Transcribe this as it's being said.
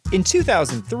In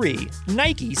 2003,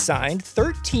 Nike signed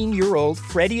 13-year-old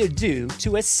Freddie Adu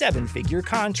to a 7-figure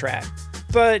contract.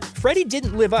 But Freddie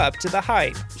didn't live up to the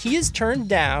hype. He has turned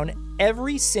down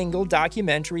every single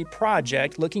documentary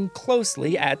project looking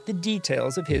closely at the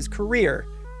details of his career.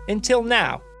 Until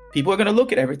now. People are going to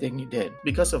look at everything you did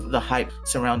because of the hype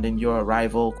surrounding your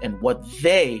arrival and what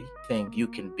they think you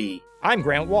can be. I'm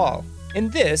Grant Wall,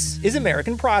 and this is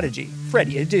American Prodigy,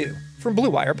 Freddie Adu, from Blue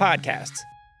Wire Podcasts.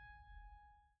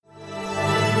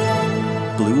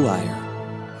 Blue Wire.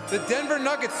 The Denver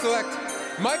Nuggets select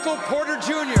Michael Porter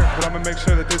Jr. But I'm going to make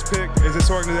sure that this pick is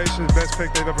this organization's best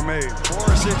pick they've ever made.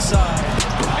 Morris inside.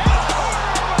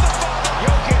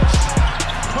 Jokic.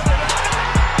 Put it up.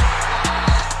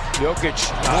 Jokic.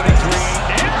 23.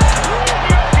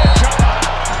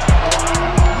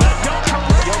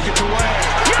 Jokic away.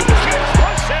 Jokic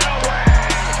puts it away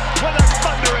with a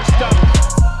thunderous dunk.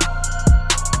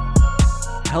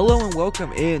 Hello and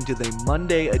welcome in to the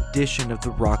Monday edition of the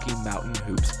Rocky Mountain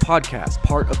Hoops podcast,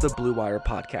 part of the Blue Wire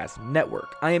Podcast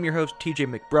Network. I am your host, TJ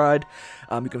McBride.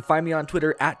 You can find me on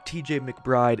Twitter at TJ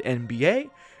McBride NBA,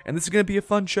 and this is going to be a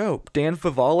fun show. Dan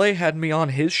Favale had me on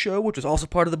his show, which is also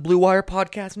part of the Blue Wire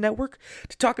Podcast Network,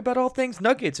 to talk about all things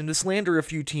Nuggets and to slander a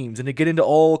few teams and to get into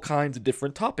all kinds of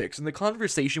different topics, and the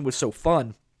conversation was so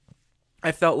fun.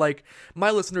 I felt like my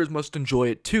listeners must enjoy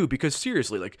it too, because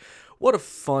seriously, what a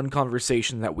fun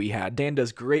conversation that we had. Dan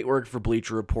does great work for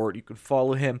Bleacher Report. You can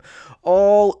follow him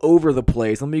all over the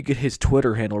place. Let me get his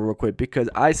Twitter handle real quick because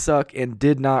I suck and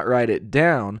did not write it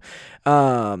down.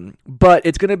 But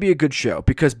it's going to be a good show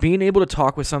because being able to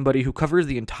talk with somebody who covers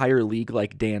the entire league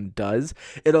like Dan does,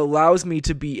 it allows me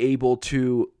to be able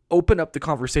to open up the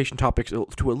conversation topics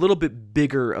to a little bit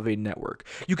bigger of a network.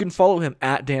 You can follow him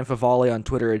at Dan Favale on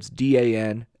Twitter. It's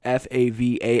DanFavale.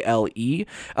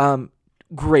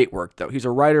 Great work though. He's a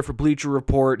writer for Bleacher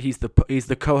Report. He's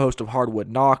the co-host of Hardwood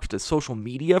Knocks, does social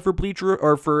media for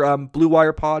Blue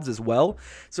Wire Pods as well.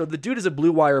 So the dude is a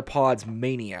Blue Wire Pods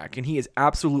maniac, and he is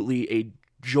absolutely a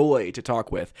joy to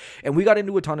talk with, and we got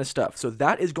into a ton of stuff, so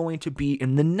that is going to be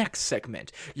in the next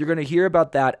segment. You're going to hear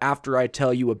about that after I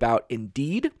tell you about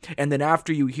Indeed, and then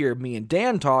after you hear me and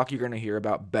Dan talk, you're going to hear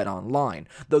about Bet Online.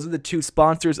 Those are the two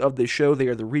sponsors of the show. They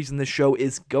are the reason the show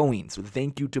is going, so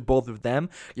thank you to both of them.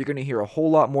 You're going to hear a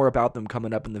whole lot more about them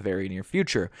coming up in the very near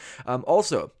future.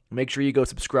 Also, make sure you go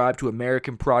subscribe to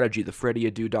American Prodigy, the Freddie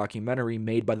Adu documentary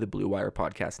made by the Blue Wire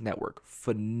Podcast Network.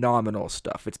 Phenomenal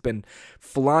stuff. It's been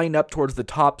flying up towards the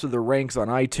tops of the ranks on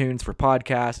iTunes for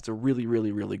podcasts. It's a really,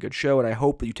 really, really good show, and I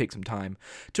hope that you take some time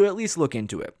to at least look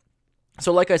into it.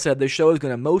 So like I said, this show is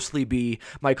going to mostly be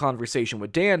my conversation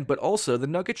with Dan, but also the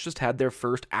Nuggets just had their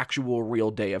first actual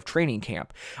real day of training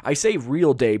camp. I say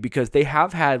real day because they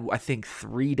have had, I think,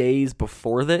 3 days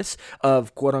before this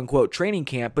of quote-unquote training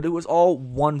camp, but it was all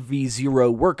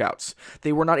 1v0 workouts.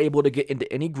 They were not able to get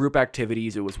into any group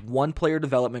activities. It was one player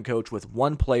development coach with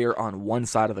one player on one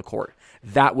side of the court.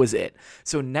 That was it.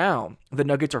 So now the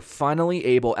Nuggets are finally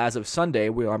able, as of Sunday,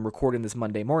 where I'm recording this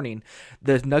Monday morning,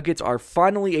 the Nuggets are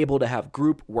finally able to have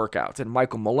group workouts, and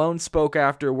Michael Malone spoke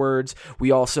afterwards.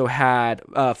 We also had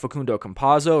Facundo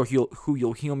Campazzo,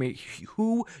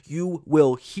 who you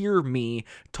will hear me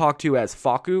talk to as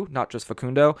Facu, not just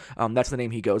Facundo. That's the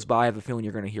name he goes by. I have a feeling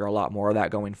you're going to hear a lot more of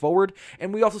that going forward.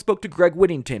 And we also spoke to Greg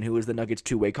Whittington, who is the Nuggets'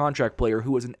 two-way contract player,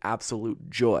 who was an absolute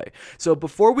joy. So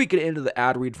before we get into the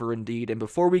ad read for Indeed, and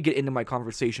before we get into my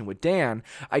conversation with Dan,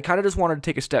 I kind of just wanted to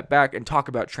take a step back and talk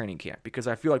about training camp, because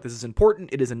I feel like this is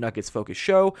important. It is a Nuggets-focused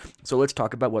show, so let's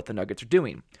talk about what the Nuggets are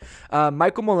doing.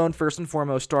 Michael Malone, first and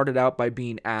foremost, started out by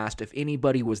being asked if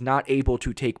anybody was not able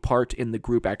to take part in the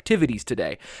group activities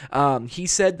today. He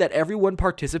said that everyone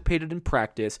participated in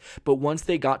practice, but once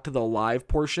they got to the live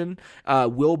portion,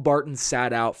 Will Barton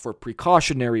sat out for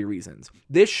precautionary reasons.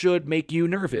 This should make you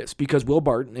nervous, because Will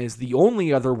Barton is the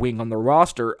only other wing on the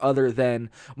roster other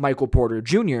than Michael Porter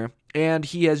Jr., and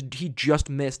he just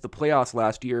missed the playoffs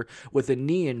last year with a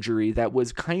knee injury that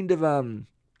was kind of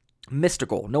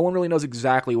mystical. No one really knows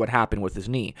exactly what happened with his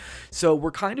knee. So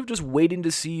we're kind of just waiting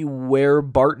to see where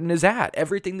Barton is at.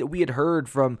 Everything that we had heard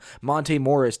from Monte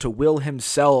Morris to Will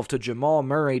himself to Jamal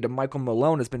Murray to Michael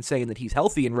Malone has been saying that he's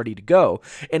healthy and ready to go.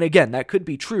 And again, that could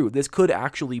be true. This could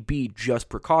actually be just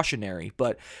precautionary,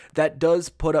 but that does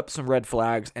put up some red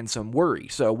flags and some worry.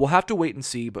 So we'll have to wait and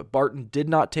see, but Barton did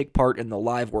not take part in the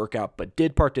live workout, but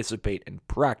did participate in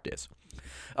practice.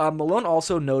 Malone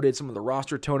also noted some of the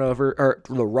roster turnover.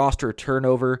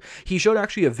 He showed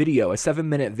actually a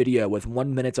 7-minute video with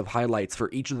 1 minute of highlights for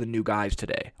each of the new guys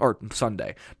today, or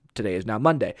Sunday. today is now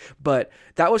Monday. But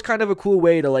that was kind of a cool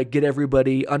way to like get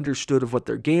everybody understood of what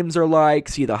their games are like,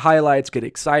 see the highlights, get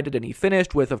excited. And he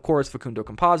finished with, of course, Facundo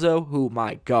Campazzo, who,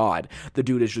 my God, the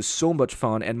dude is just so much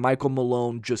fun. And Michael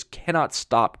Malone just cannot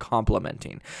stop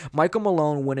complimenting. Michael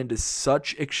Malone went into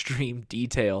such extreme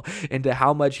detail into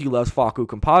how much he loves Facu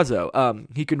Campazzo.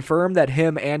 He confirmed that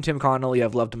him and Tim Connolly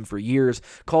have loved him for years,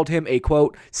 called him a,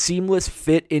 quote, seamless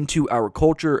fit into our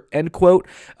culture, end quote.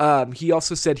 He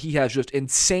also said he has just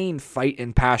insane fight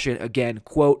and passion. Again,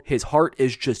 quote, his heart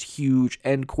is just huge,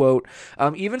 end quote.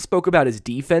 Even spoke about his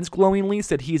defense glowingly,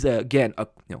 said he's,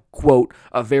 quote,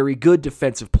 a very good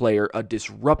defensive player, a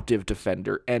disruptive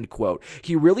defender, end quote.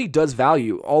 He really does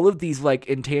value all of these, like,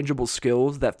 intangible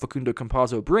skills that Facundo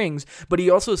Campazzo brings, but he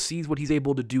also sees what he's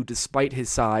able to do despite his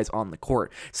size on the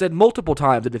court. Said multiple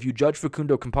times that if you judge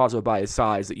Facundo Campazzo by his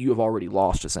size, that you have already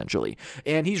lost, essentially.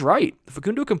 And he's right.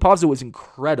 Facundo Campazzo is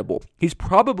incredible. He's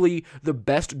probably the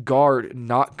best guard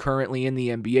not currently in the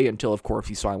NBA until, of course,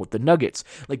 he signed with the Nuggets.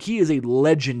 Like, he is a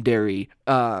legendary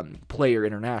player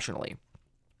internationally.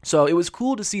 So it was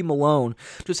cool to see Malone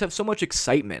just have so much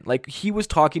excitement. Like, he was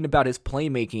talking about his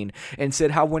playmaking and said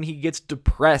how when he gets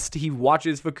depressed, he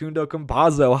watches Facundo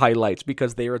Campazzo highlights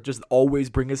because they are just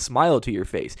always bring a smile to your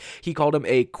face. He called him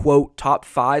a, quote, top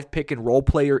 5 pick and roll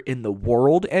player in the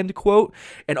world, end quote,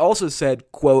 and also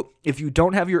said, quote, if you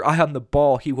don't have your eye on the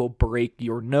ball, he will break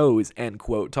your nose, end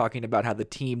quote, talking about how the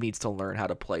team needs to learn how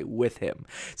to play with him.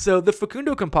 So the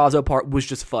Facundo Campazzo part was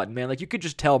just fun, man. Like, you could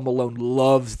just tell Malone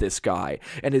loves this guy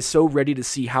and is so ready to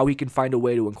see how he can find a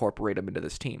way to incorporate him into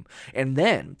this team. And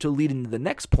then, to lead into the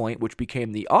next point, which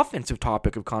became the offensive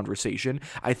topic of conversation,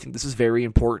 I think this is very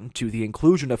important to the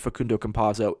inclusion of Facundo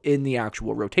Campazzo in the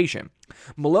actual rotation.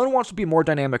 Malone wants to be more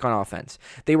dynamic on offense.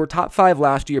 They were top 5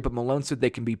 last year, but Malone said they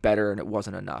can be better, and it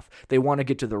wasn't enough. They want to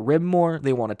get to the rim more,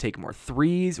 they want to take more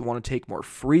threes, want to take more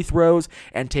free throws,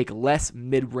 and take less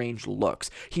mid-range looks.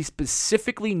 He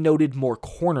specifically noted more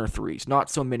corner threes, not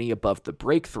so many above the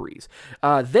break threes.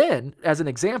 Then, as an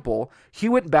example, he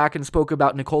went back and spoke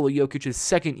about Nikola Jokic's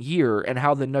second year and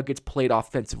how the Nuggets played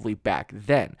offensively back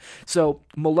then. So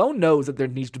Malone knows that there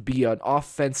needs to be an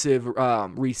offensive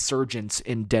resurgence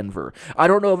in Denver. I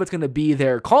don't know if it's going to be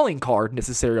their calling card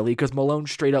necessarily, because Malone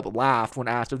straight up laughed when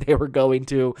asked if they were going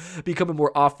to become a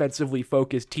more offensively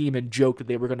focused team and joked that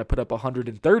they were going to put up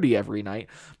 130 every night.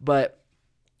 But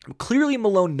clearly,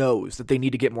 Malone knows that they need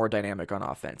to get more dynamic on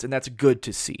offense, and that's good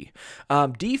to see.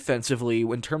 Defensively,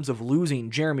 in terms of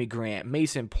losing Jeremy Grant,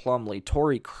 Mason Plumlee,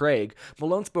 Torrey Craig,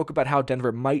 Malone spoke about how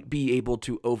Denver might be able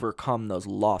to overcome those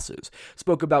losses.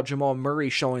 Spoke about Jamal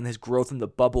Murray showing his growth in the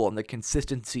bubble and the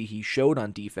consistency he showed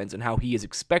on defense and how he is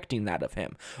expecting that of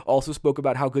him. Also spoke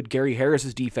about how good Gary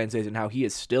Harris's defense is and how he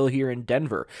is still here in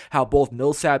Denver. How both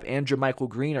Millsap and JaMychal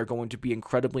Green are going to be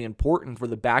incredibly important for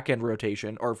the back-end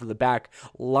rotation, or for the back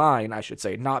line, I should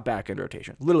say, not back end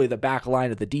rotation, literally the back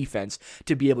line of the defense,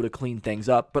 to be able to clean things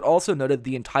up, but also noted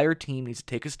the entire team needs to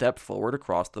take a step forward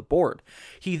across the board.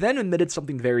 He then admitted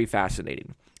something very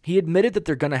fascinating. He admitted that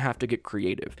they're going to have to get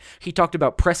creative. He talked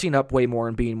about pressing up way more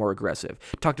and being more aggressive.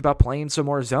 Talked about playing some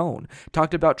more zone.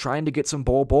 Talked about trying to get some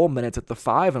Bol minutes at the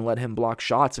 5 and let him block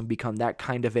shots and become that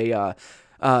kind of a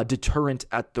deterrent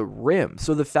at the rim.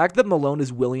 So the fact that Malone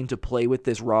is willing to play with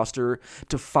this roster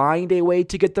to find a way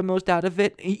to get the most out of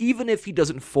it, even if he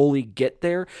doesn't fully get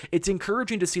there, it's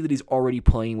encouraging to see that he's already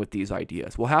playing with these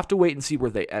ideas. We'll have to wait and see where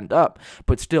they end up,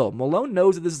 but still, Malone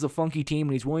knows that this is a funky team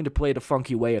and he's willing to play it a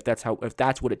funky way if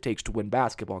that's what it takes to win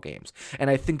basketball games.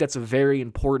 And I think that's a very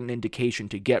important indication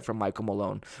to get from Michael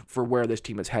Malone for where this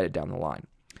team is headed down the line.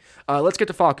 Let's get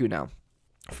to Facu now.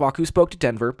 Facu spoke to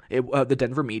Denver, the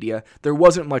Denver media. There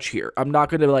wasn't much here. I'm not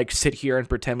going to sit here and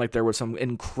pretend like there was some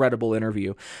incredible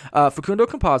interview. Facundo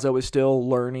Campazzo is still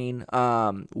learning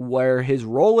where his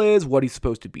role is, what he's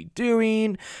supposed to be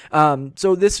doing.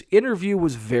 So this interview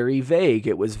was very vague.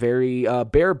 It was very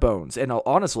bare bones. And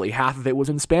honestly, half of it was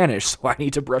in Spanish, so I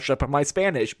need to brush up on my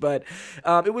Spanish. But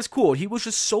it was cool. He was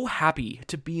just so happy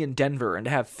to be in Denver and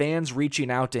to have fans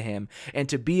reaching out to him and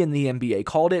to be in the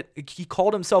NBA. He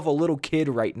called himself a little kid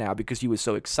right now because he was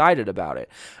so excited about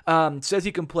it. Says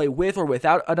he can play with or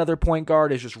without another point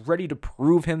guard, is just ready to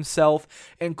prove himself,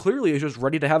 and clearly is just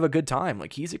ready to have a good time.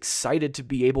 Like, he's excited to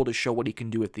be able to show what he can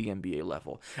do at the NBA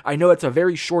level. I know it's a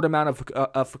very short amount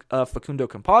of Facundo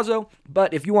Campazzo,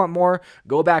 but if you want more,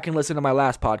 go back and listen to my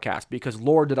last podcast, because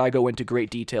Lord, did I go into great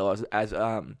detail as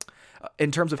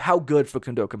in terms of how good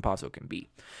Facundo Campazzo can be.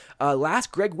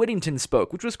 Last, Greg Whittington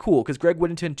spoke, which was cool because Greg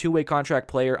Whittington, two-way contract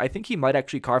player. I think he might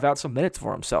actually carve out some minutes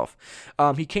for himself.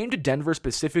 He came to Denver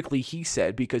specifically, he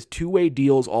said, because two-way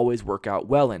deals always work out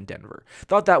well in Denver.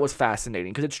 Thought that was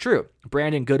fascinating because it's true.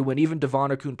 Brandon Goodwin, even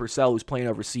Devon Purcell, who's playing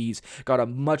overseas, got a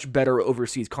much better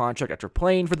overseas contract after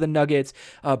playing for the Nuggets.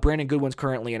 Brandon Goodwin's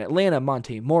currently in Atlanta.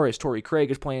 Monte Morris, Torrey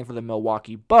Craig is playing for the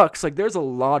Milwaukee Bucks. Like, there's a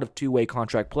lot of two-way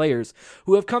contract players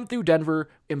who have come through Denver,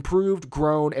 improved,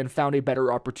 grown, and found a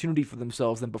better opportunity for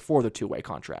themselves than before the two-way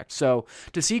contract. So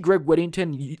to see Greg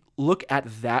Whittington look at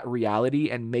that reality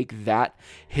and make that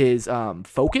his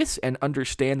focus and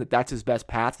understand that that's his best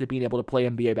path to being able to play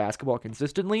NBA basketball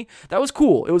consistently, that was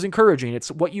cool. It was encouraging.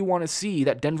 It's what you want to see,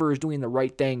 that Denver is doing the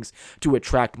right things to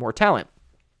attract more talent.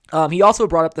 He also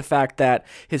brought up the fact that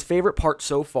his favorite part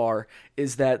so far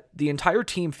is that the entire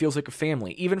team feels like a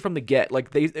family, even from the get.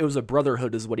 Like, it was a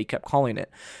brotherhood is what he kept calling it.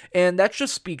 And that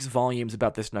just speaks volumes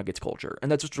about this Nuggets culture.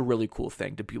 And that's just a really cool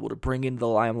thing to be able to bring into the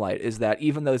limelight, is that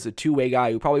even though he's a two-way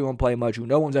guy who probably won't play much, who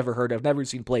no one's ever heard of, never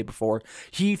seen play before,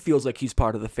 he feels like he's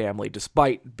part of the family,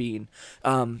 despite being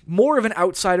more of an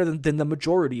outsider than the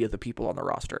majority of the people on the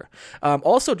roster.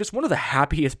 Also, just one of the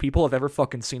happiest people I've ever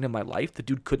fucking seen in my life. The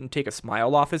dude couldn't take a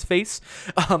smile off his face.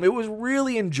 It was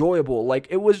really enjoyable. Like,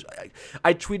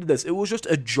 I tweeted this. It was just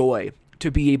a joy to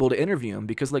be able to interview him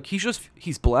because, like,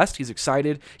 he's blessed, he's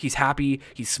excited, he's happy,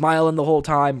 he's smiling the whole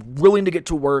time, willing to get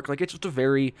to work. Like, it's just a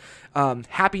very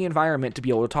happy environment to be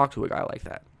able to talk to a guy like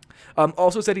that.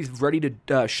 Also said he's ready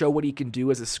to show what he can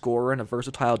do as a scorer and a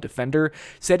versatile defender.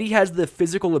 Said he has the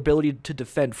physical ability to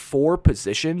defend 4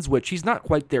 positions, which he's not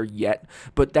quite there yet,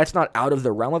 but that's not out of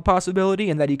the realm of possibility,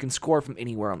 and that he can score from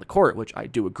anywhere on the court, which I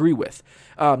do agree with.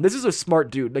 This is a smart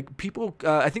dude. Like, people,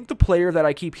 I think the player that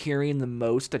I keep hearing the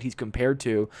most that he's compared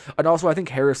to, and also I think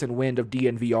Harrison Wind of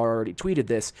DNVR already tweeted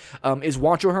this, is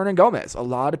Juancho Hernangomez. A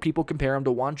lot of people compare him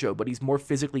to Juancho, but he's more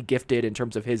physically gifted in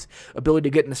terms of his ability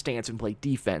to get in the stance and play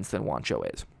defense than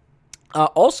Juancho is.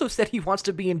 Also said he wants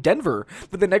to be in Denver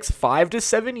for the next 5 to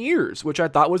 7 years, which I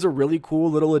thought was a really cool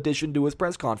little addition to his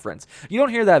press conference. You don't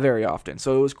hear that very often,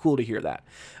 so it was cool to hear that.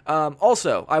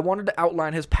 Also, I wanted to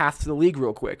outline his path to the league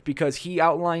real quick because he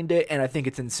outlined it, and I think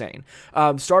it's insane.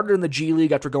 Started in the G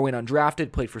League after going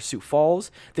undrafted, played for Sioux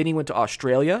Falls, then he went to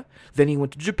Australia, then he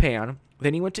went to Japan,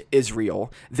 then he went to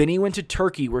Israel, then he went to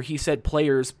Turkey, where he said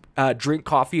players drink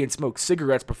coffee and smoke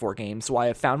cigarettes before games, so I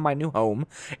have found my new home,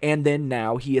 and then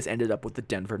now he has ended up with the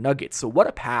Denver Nuggets. So what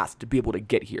a path to be able to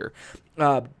get here.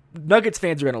 Nuggets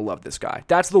fans are going to love this guy.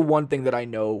 That's the one thing that I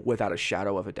know without a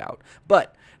shadow of a doubt.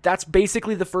 But that's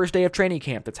basically the first day of training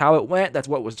camp. That's how it went. That's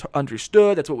what was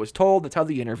understood. That's what was told. That's how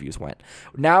the interviews went.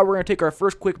 Now we're going to take our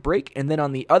first quick break, and then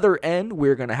on the other end,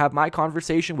 we're going to have my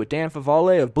conversation with Dan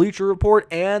Favale of Bleacher Report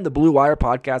and the Blue Wire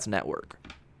Podcast Network.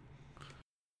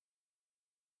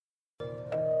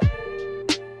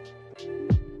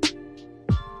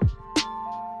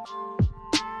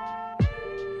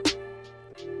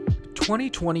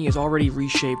 "2020 has already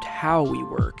reshaped how we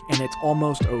work, and it's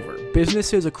almost over.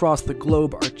 Businesses across the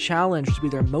globe are challenged to be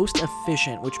their most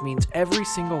efficient, which means every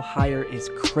single hire is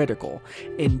critical.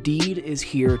 Indeed is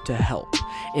here to help.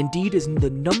 Indeed is the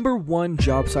 #1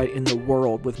 job site in the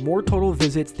world with more total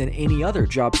visits than any other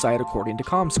job site according to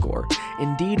ComScore.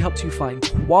 Indeed helps you find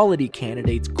quality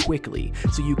candidates quickly,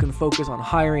 so you can focus on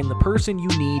hiring the person you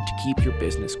need to keep your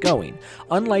business going.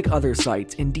 Unlike other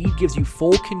sites, Indeed gives you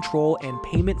full control and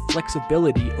payment flexibility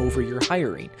over your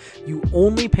hiring. You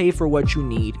only pay for what you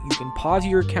need, you can pause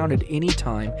your account at any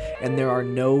time, and there are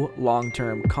no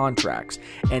long-term contracts.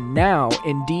 And now,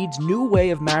 Indeed's new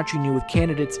way of matching you with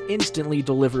candidates instantly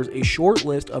delivers a short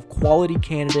list of quality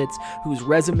candidates whose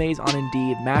resumes on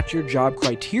Indeed match your job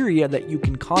criteria that you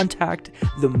can contact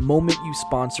the moment you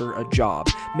sponsor a job,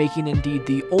 making Indeed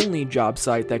the only job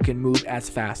site that can move as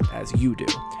fast as you do.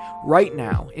 Right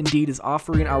now, Indeed is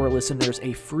offering our listeners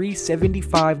a free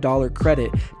 $75 credit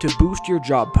to boost your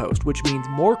job post, which means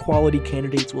more quality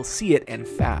candidates will see it and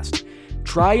fast.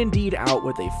 Try Indeed out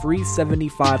with a free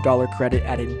 $75 credit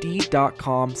at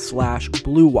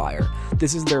Indeed.com/BlueWire.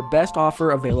 This is their best offer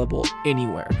available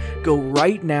anywhere. Go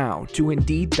right now to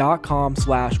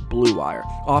Indeed.com/BlueWire.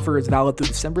 Offer is valid through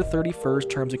December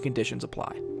 31st. Terms and conditions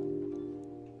apply.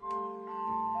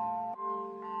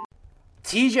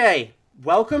 TJ,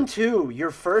 welcome to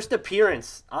your first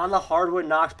appearance on the Hardwood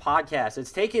Knocks podcast.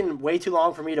 It's taken way too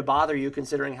long for me to bother you,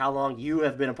 considering how long you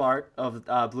have been a part of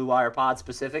Blue Wire Pod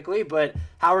specifically, but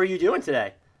how are you doing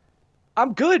today?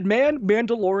 I'm good, man.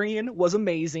 Mandalorian was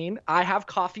amazing. I have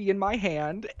coffee in my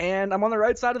hand, and I'm on the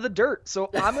right side of the dirt, so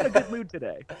I'm in a good mood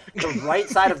today. The right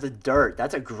side of the dirt.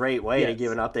 That's a great way to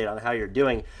give an update on how you're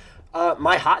doing.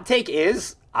 My hot take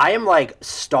is I am like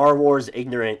Star Wars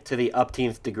ignorant to the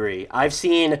upteenth degree. I've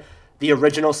seen the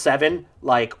original 7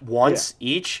 like once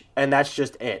each, and that's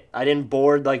just it. I didn't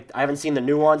board, like I haven't seen the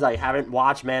new ones. I haven't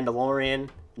watched Mandalorian.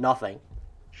 Nothing.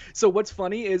 So what's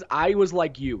funny is I was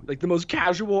like you, like the most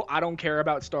casual, I don't care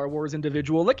about Star Wars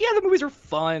individual. Like, yeah, the movies are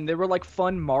fun. They were like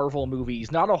fun Marvel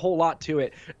movies, not a whole lot to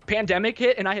it. Pandemic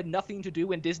hit and I had nothing to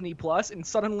do in Disney Plus, and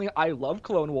suddenly I love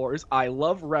Clone Wars. I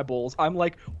love Rebels. I'm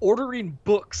like ordering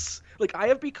books. Like, I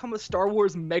have become a Star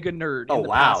Wars mega nerd. Oh, in the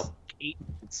wow. past 8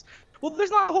 months. Well,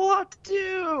 there's not a whole lot to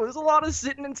do. There's a lot of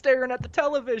sitting and staring at the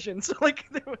television. So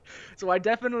I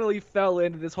definitely fell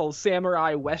into this whole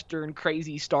samurai western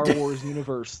crazy Star Wars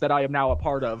universe that I am now a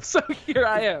part of. So here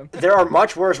I am. There are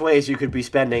much worse ways you could be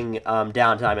spending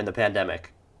downtime in the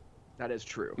pandemic. That is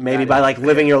true. Maybe by like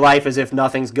living your life as if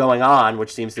nothing's going on,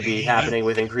 which seems to be happening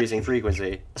with increasing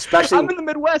frequency. Especially, I'm in the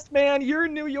Midwest, man. You're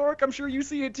in New York. I'm sure you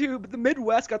see it too. But the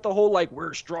Midwest got the whole like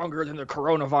we're stronger than the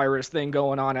coronavirus thing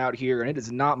going on out here, and it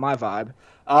is not my vibe.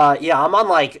 Yeah, I'm on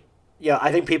like, yeah,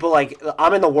 I think people like,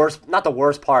 I'm in the worst, not the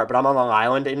worst part, but I'm on Long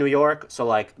Island in New York, so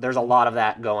like there's a lot of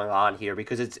that going on here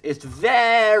because it's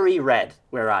very red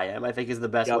where I am, I think is the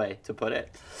best way to put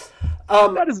it.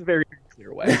 That is a very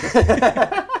clear way.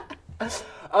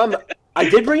 I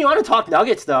did bring you on to talk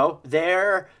Nuggets, though.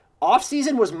 Their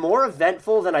offseason was more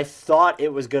eventful than I thought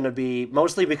it was going to be,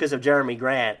 mostly because of Jeremy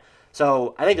Grant.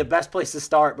 So I think the best place to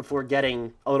start before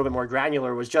getting a little bit more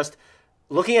granular was just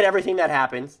looking at everything that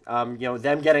happened.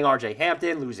 Them getting R.J.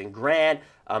 Hampton, losing Grant.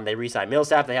 They re-signed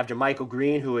Millsap. They have JaMychal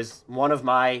Green, who is one of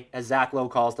my, as Zach Lowe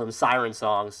calls them, siren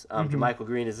songs. JaMychal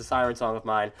Green is a siren song of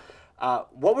mine.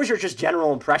 What was your just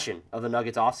general impression of the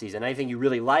Nuggets offseason? Anything you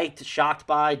really liked, shocked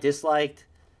by, disliked?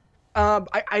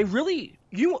 I really,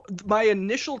 my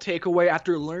initial takeaway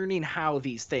after learning how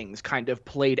these things kind of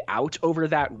played out over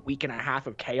that week and a half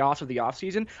of chaos of the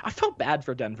offseason, I felt bad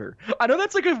for Denver. I know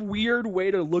that's like a weird way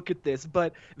to look at this,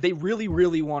 but they really,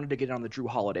 really wanted to get on the Jrue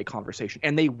Holiday conversation.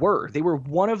 And they were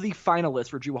one of the finalists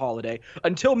for Jrue Holiday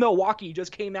until Milwaukee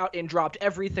just came out and dropped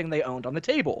everything they owned on the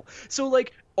table. So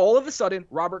like, all of a sudden,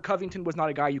 Robert Covington was not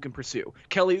a guy you can pursue.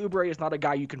 Kelly Oubre is not a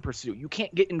guy you can pursue. You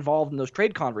can't get involved in those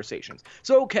trade conversations.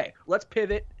 So, okay, let's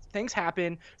pivot. Things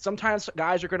happen. Sometimes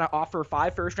guys are going to offer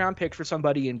 5 first-round picks for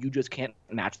somebody, and you just can't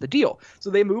match the deal. So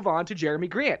they move on to Jeremy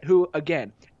Grant, who,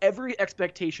 again, every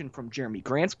expectation from Jeremy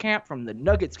Grant's camp, from the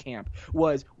Nuggets camp,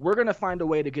 was we're going to find a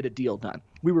way to get a deal done.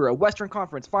 We were a Western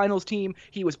Conference Finals team.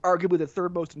 He was arguably the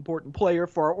third most important player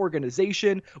for our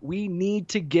organization. We need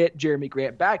to get Jeremy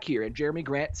Grant back here, and Jeremy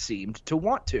Grant seemed to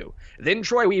want to. Then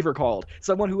Troy Weaver called,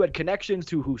 someone who had connections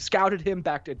to who scouted him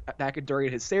back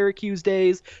during his Syracuse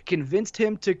days, convinced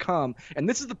him to come. And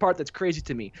this is the part that's crazy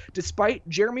to me. Despite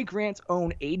Jeremy Grant's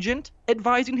own agent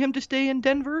advising him to stay in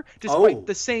Denver, despite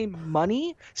the same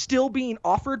money still being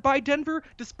offered by Denver,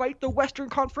 despite the Western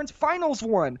Conference Finals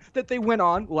one that they went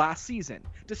on last season.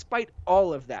 Despite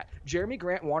all of that, Jeremy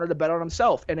Grant wanted to bet on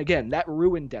himself. And again, that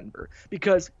ruined Denver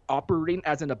because operating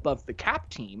as an above the cap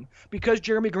team, because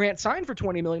Jeremy Grant signed for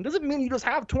 $20 million, doesn't mean you just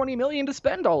have $20 million to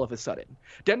spend all of a sudden.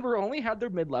 Denver only had their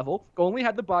mid-level, only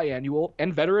had the biannual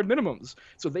and veteran minimums.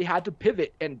 So they had to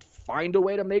pivot and find a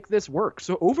way to make this work.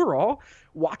 So overall,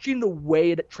 watching the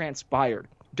way it transpired,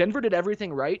 Denver did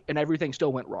everything right and everything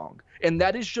still went wrong. And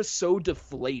that is just so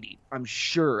deflating, I'm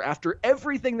sure, after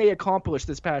everything they accomplished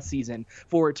this past season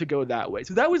for it to go that way.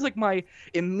 So that was like my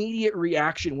immediate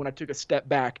reaction when I took a step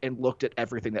back and looked at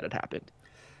everything that had happened.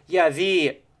 Yeah,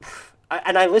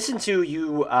 and I listened to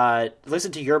your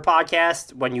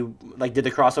podcast when you like did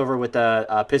the crossover with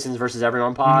the Pistons versus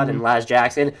Everyone pod and Laz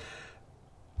Jackson.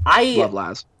 I love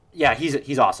Laz. Yeah,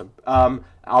 he's awesome.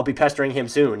 I'll be pestering him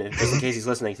soon, just in case he's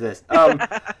listening to this.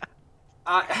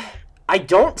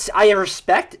 I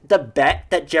respect the bet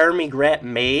that Jeremy Grant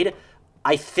made.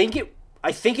 I think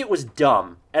it was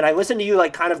dumb, and I listened to you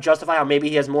like kind of justify how maybe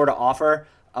he has more to offer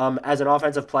as an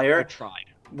offensive player. I tried.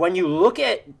 When you look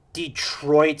at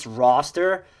Detroit's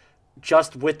roster,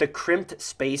 just with the crimped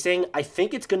spacing, I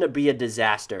think it's going to be a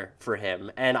disaster for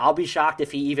him, and I'll be shocked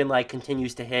if he even like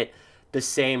continues to hit the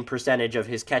same percentage of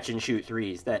his catch and shoot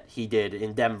threes that he did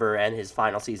in Denver and his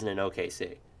final season in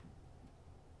OKC.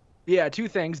 Yeah, 2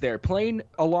 things there. Playing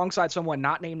alongside someone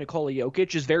not named Nikola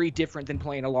Jokic is very different than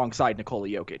playing alongside Nikola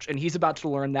Jokic, and he's about to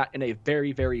learn that in a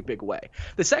very, very big way.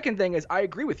 The second thing is, I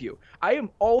agree with you. I am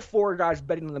all for guys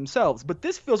betting on themselves, but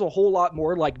this feels a whole lot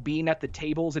more like being at the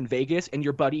tables in Vegas and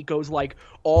your buddy goes like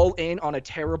all in on a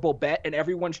terrible bet and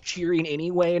everyone's cheering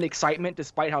anyway in excitement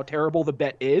despite how terrible the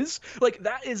bet is. Like,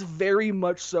 that is very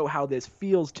much so how this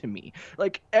feels to me.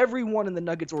 Like, everyone in the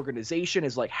Nuggets organization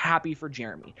is like happy for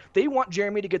Jeremy. They want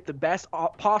Jeremy to get the best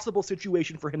possible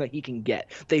situation for him that he can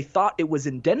get. They thought it was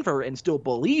in Denver and still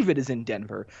believe it is in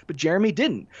Denver, but Jeremy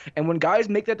didn't. And when guys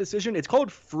make that decision, it's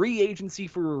called free agency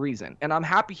for a reason. And I'm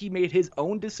happy he made his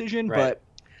own decision, but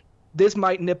this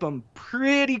might nip him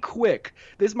pretty quick.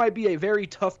 This might be a very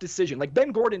tough decision. Like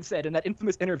Ben Gordon said in that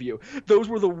infamous interview, those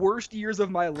were the worst years of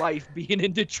my life being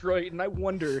in Detroit, and I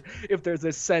wonder if there's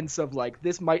a sense of, like,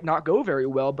 this might not go very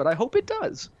well, but I hope it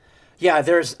does. Yeah,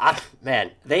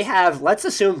 they have, let's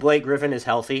assume Blake Griffin is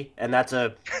healthy, and that's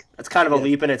kind of a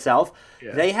leap in itself.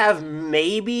 Yeah. They have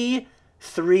maybe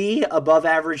 3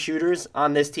 above-average shooters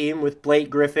on this team with Blake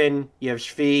Griffin, you have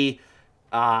Shvi.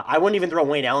 I wouldn't even throw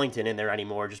Wayne Ellington in there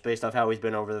anymore, just based off how he's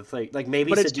been over the thing. Like maybe,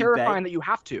 but it's Sadiq terrifying Bey. that you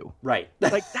have to. Right.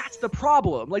 Like that's the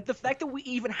problem. Like the fact that we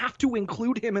even have to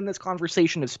include him in this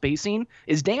conversation of spacing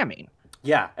is damning.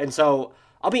 Yeah, and so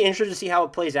I'll be interested to see how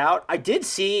it plays out. I did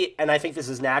see, and I think this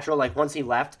is natural. Like once he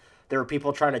left, there were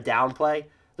people trying to downplay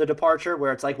the departure,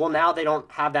 where it's like, well, now they don't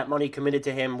have that money committed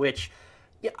to him, which.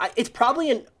 Yeah, it's probably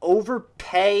an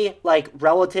overpay, like,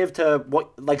 relative to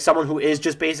what, like, someone who is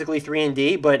just basically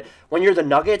 3-and-D, but when you're the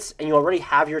Nuggets and you already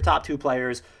have your top 2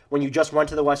 players, when you just went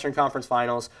to the Western Conference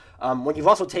Finals, when you've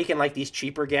also taken, like, these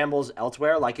cheaper gambles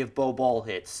elsewhere, like if Bo Ball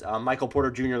hits, Michael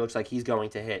Porter Jr. looks like he's going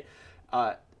to hit,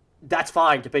 that's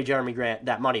fine to pay Jeremy Grant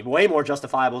that money. Way more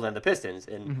justifiable than the Pistons,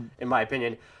 in my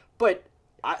opinion. But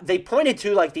they pointed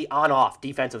to, like, the on-off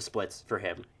defensive splits for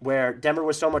him, where Denver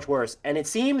was so much worse. And it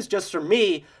seems, just for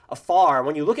me, afar,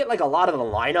 when you look at, like, a lot of the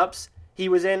lineups he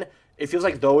was in, it feels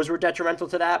like those were detrimental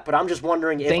to that. But I'm just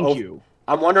wondering if...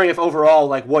 I'm wondering if overall,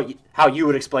 like, how you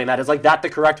would explain that. Is, like, that the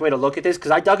correct way to look at this? Because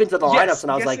I dug into the lineups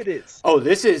and I was like, oh,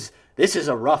 this is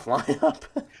a rough lineup.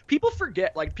 People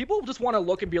forget, like, people just want to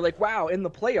look and be like, wow, in the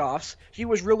playoffs, he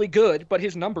was really good, but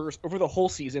his numbers over the whole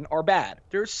season are bad.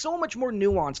 There's so much more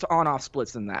nuance to on-off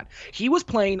splits than that. He was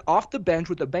playing off the bench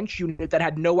with a bench unit that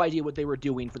had no idea what they were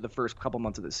doing for the first couple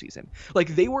months of the season.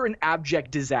 Like, they were an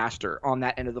abject disaster on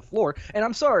that end of the floor. And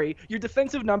I'm sorry, your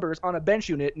defensive numbers on a bench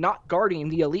unit not guarding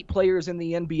the elite players in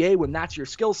the NBA when that's your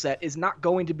skill set is not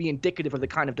going to be indicative of the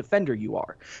kind of defender you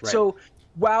are. Right. So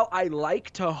while I like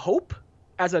to hope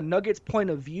as a Nuggets point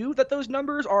of view that those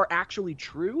numbers are actually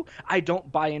true, I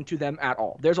don't buy into them at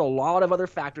all. There's a lot of other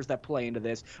factors that play into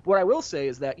this. What I will say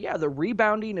is that, yeah, the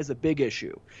rebounding is a big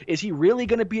issue. Is he really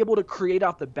going to be able to create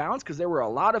off the bounce? Because there were a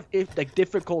lot of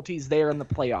difficulties there in the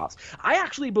playoffs. I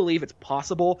actually believe it's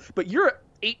possible, but you're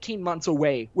 18 months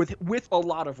away with a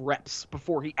lot of reps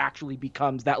before he actually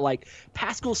becomes that, like,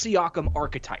 Pascal Siakam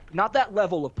archetype. Not that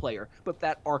level of player, but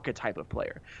that archetype of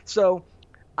player. So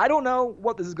I don't know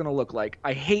what this is going to look like.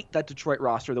 I hate that Detroit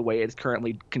roster the way it's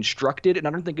currently constructed, and I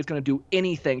don't think it's going to do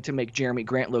anything to make Jeremy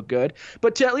Grant look good.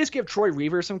 But to at least give Troy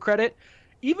Weaver some credit,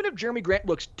 even if Jeremy Grant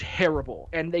looks terrible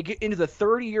and they get into the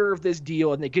third year of this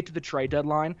deal and they get to the trade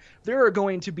deadline, there are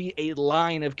going to be a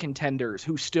line of contenders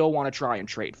who still want to try and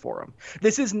trade for him.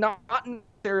 This is not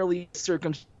necessarily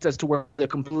circumstances to where they're a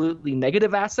completely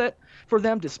negative asset for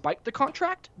them despite the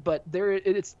contract, but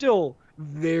it's still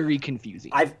very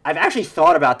confusing. I've actually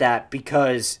thought about that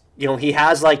because, you know, he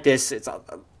has like this, it's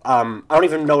I don't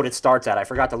even know what it starts at. I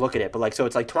forgot to look at it, but like, so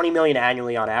it's like $20 million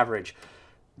annually on average.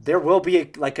 There will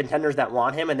be like contenders that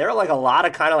want him, and there are like a lot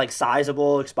of kind of like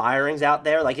sizable expirings out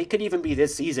there. Like it could even be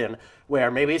this season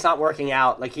where maybe it's not working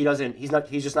out. Like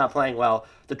he's just not playing well.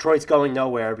 Detroit's going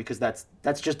nowhere because that's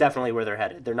just definitely where they're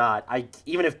headed. They're not.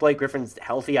 Even if Blake Griffin's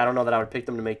healthy, I don't know that I would pick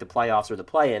them to make the playoffs or the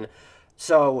play-in.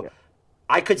 So yeah.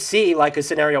 I could see like a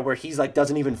scenario where he's like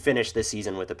doesn't even finish this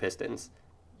season with the Pistons.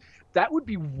 That would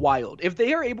be wild. If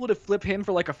they are able to flip him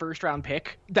for like a first-round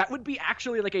pick, that would be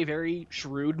actually like a very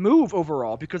shrewd move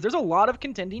overall, because there's a lot of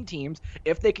contending teams,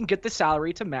 if they can get the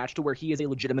salary to match to where he is a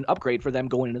legitimate upgrade for them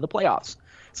going into the playoffs.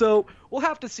 So we'll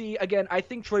have to see. Again, I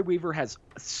think Troy Weaver has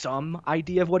some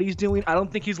idea of what he's doing. I don't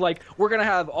think he's like, we're going to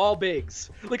have all bigs.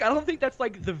 Like, I don't think that's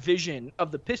like the vision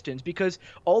of the Pistons, because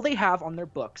all they have on their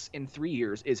books in 3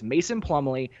 years is Mason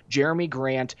Plumlee, Jeremy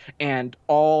Grant, and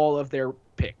all of their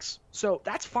picks. So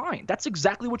that's fine. That's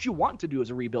exactly what you want to do as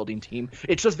a rebuilding team.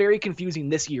 It's just very confusing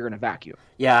this year in a vacuum.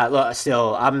 Yeah, look,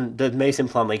 still, I'm the Mason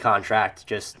Plumlee contract.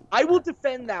 Just I will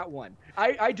defend that one.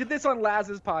 I did this on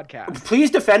Laz's podcast. Please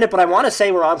defend it, but I want to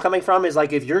say where I'm coming from is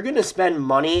like if you're going to spend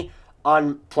money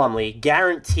on Plumlee,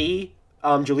 guarantee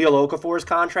Jahlil Okafor's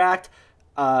contract.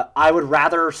 I would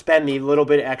rather spend the little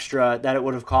bit extra that it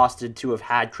would have costed to have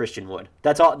had Christian Wood.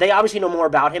 That's all. They obviously know more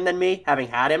about him than me, having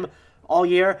had him all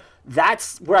year.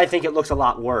 That's where I think it looks a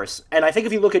lot worse. And I think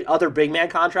if you look at other big man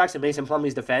contracts in Mason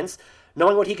Plumlee's defense,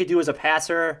 knowing what he could do as a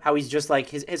passer, how he's just like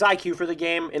his IQ for the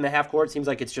game in the half court seems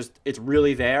like it's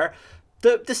really there.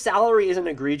 The salary isn't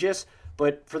egregious,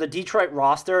 But for the Detroit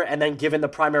roster, and then given the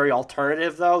primary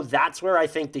alternative, though, that's where I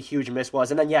think the huge miss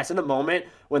was. And then, yes, in the moment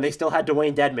when they still had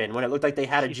Dwayne Dedmon, when it looked like they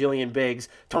had a Jillian Biggs,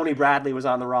 Tony Bradley was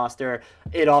on the roster,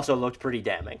 it also looked pretty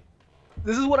damning.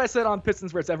 This is what I said on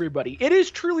Pistons vs. Everybody. It is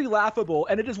truly laughable,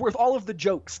 and it is worth all of the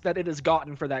jokes that it has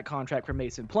gotten for that contract from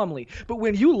Mason Plumlee. But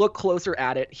when you look closer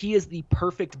at it, he is the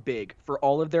perfect big for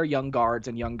all of their young guards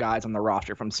and young guys on the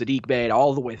roster, from Sadiq Bey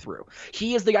all the way through.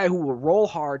 He is the guy who will roll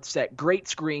hard, set great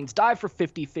screens, dive for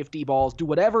 50-50 balls, do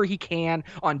whatever he can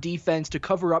on defense to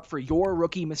cover up for your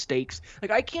rookie mistakes. Like,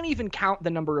 I can't even count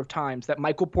the number of times that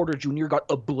Michael Porter Jr. got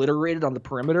obliterated on the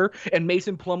perimeter, and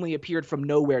Mason Plumlee appeared from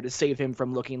nowhere to save him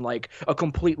from looking like a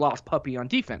complete lost puppy on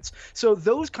defense. So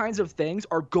those kinds of things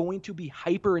are going to be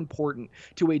hyper important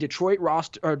to a Detroit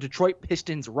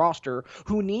Pistons roster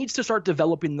who needs to start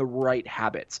developing the right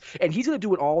habits. And he's going to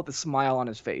do it all with a smile on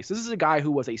his face. This is a guy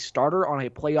who was a starter on a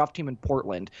playoff team in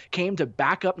Portland, came to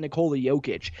back up Nikola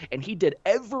Jokic, and he did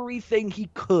everything he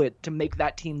could to make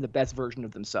that team the best version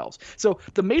of themselves. So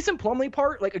the Mason Plumlee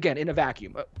part, like, again, in a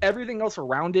vacuum, everything else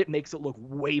around it makes it look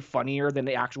way funnier than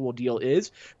the actual deal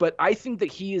is. But I think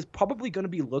that he is probably going to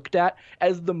be looked at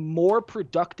as the more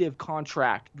productive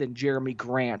contract than Jeremy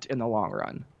Grant in the long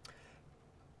run.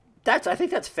 I think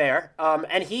that's fair.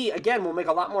 And he, again, will make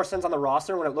a lot more sense on the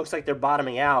roster when it looks like they're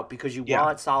bottoming out, because you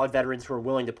want solid veterans who are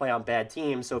willing to play on bad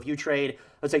teams. So if you trade,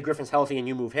 let's say Griffin's healthy and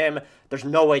you move him, there's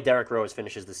no way Derrick Rose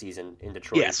finishes the season in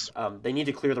Detroit. Yes. They need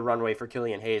to clear the runway for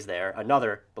Killian Hayes there,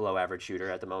 another below-average shooter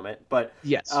at the moment. But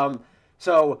yes.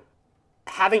 So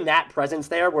having that presence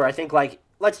there, where I think, like,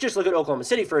 let's just look at Oklahoma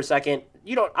City for a second.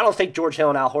 I don't think George Hill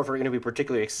and Al Horford are going to be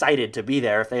particularly excited to be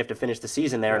there if they have to finish the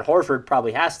season there, and Horford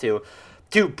probably has to.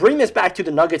 To bring this back to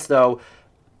the Nuggets, though,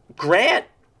 Grant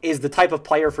is the type of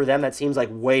player for them that seems like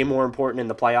way more important in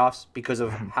the playoffs because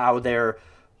of how their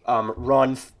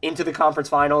run into the conference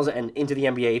finals and into the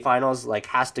NBA finals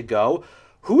has to go.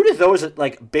 Who do those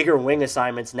bigger wing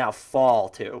assignments now fall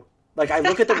to? I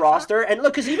look at the roster, and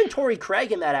look, because even Torrey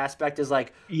Craig in that aspect is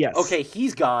yes. Okay,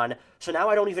 he's gone, so now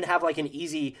I don't even have an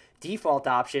easy default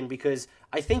option, because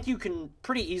I think you can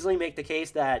pretty easily make the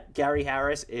case that Gary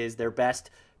Harris is their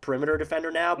best perimeter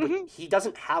defender now, but he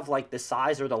doesn't have the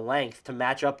size or the length to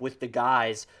match up with the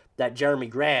guys that Jeremy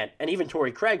Grant and even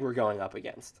Torrey Craig were going up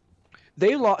against.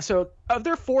 They lost. So of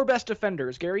their four best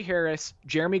defenders, Gary Harris,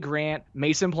 Jeremy Grant,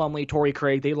 Mason Plumlee, Torrey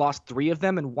Craig, they lost three of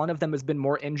them, and one of them has been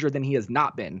more injured than he has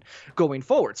not been going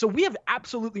forward. So we have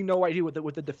absolutely no idea what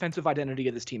the defensive identity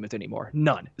of this team is anymore.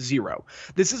 None. Zero.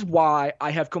 This is why I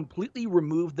have completely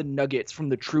removed the Nuggets from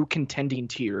the true contending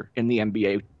tier in the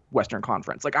NBA Western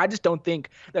Conference. I just don't think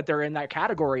that they're in that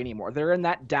category anymore. They're in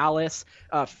that Dallas,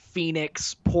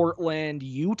 Phoenix, Portland,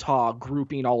 Utah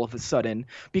grouping all of a sudden,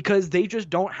 because they just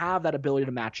don't have that ability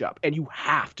to match up. And you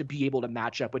have to be able to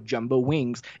match up with jumbo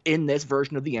wings in this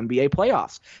version of the NBA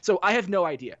playoffs. So I have no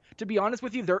idea. To be honest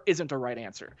with you, there isn't a right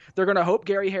answer. They're going to hope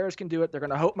Gary Harris can do it. They're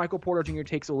going to hope Michael Porter Jr.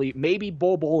 takes a leap. Maybe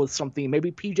Bol is something.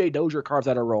 Maybe PJ Dozier carves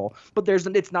out a role. But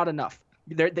it's not enough.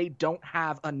 They don't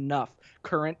have enough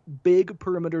current big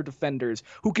perimeter defenders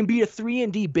who can be a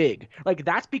 3-and-D big.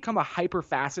 That's become a hyper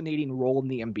fascinating role in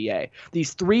the NBA.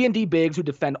 These 3-and-D bigs who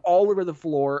defend all over the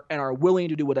floor and are willing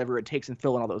to do whatever it takes and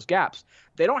fill in all those gaps.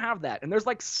 They don't have that. And there's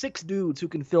 6 dudes who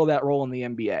can fill that role in the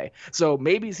NBA. So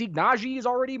maybe Zeke Naji is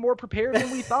already more prepared than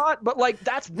we thought, but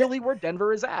that's really where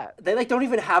Denver is at. They don't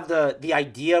even have the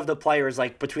idea of the players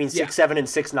between 6'7" and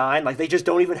 6'9". They just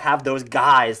don't even have those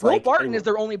guys. Will Barton is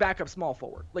their only backup small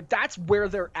forward. That's where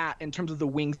they're at in terms of the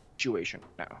wing situation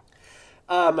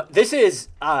now. This is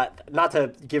not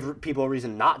to give people a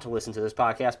reason not to listen to this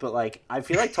podcast, but I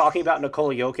feel like talking about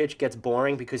Nikola Jokic gets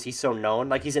boring because he's so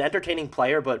known. He's an entertaining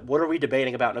player, but what are we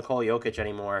debating about Nikola Jokic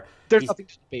anymore? There's nothing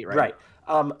to debate right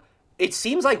now. It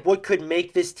seems like what could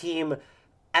make this team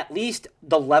at least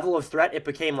the level of threat it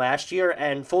became last year,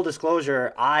 and full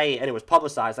disclosure, and it was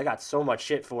publicized, I got so much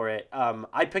shit for it.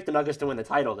 I picked the Nuggets to win the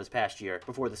title this past year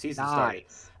before the season started.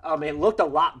 It looked a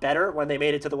lot better when they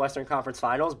made it to the Western Conference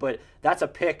Finals, but that's a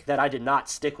pick that I did not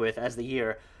stick with as the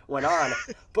year went on.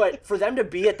 But for them to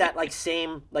be at that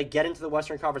same get into the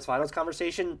Western Conference Finals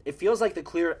conversation, it feels like the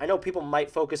clear. I know people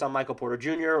might focus on Michael Porter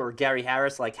Jr. or Gary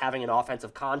Harris having an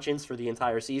offensive conscience for the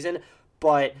entire season,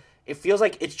 but it feels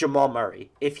like it's Jamal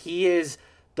Murray. If he is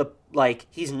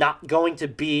he's not going to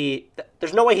be,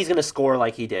 there's no way he's going to score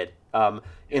like he did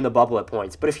in the bubble at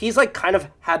points. But if he's kind of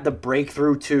had the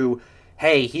breakthrough to,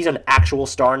 hey, he's an actual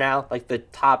star now, the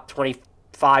top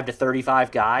 25 to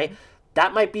 35 guy,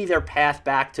 that might be their path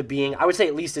back to being, I would say,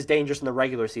 at least as dangerous in the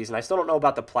regular season. I still don't know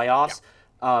about the playoffs,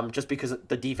 just because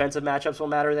the defensive matchups will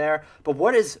matter there. But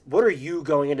what are you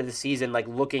going into the season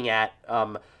looking at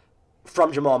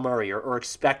from Jamal Murray or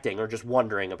expecting or just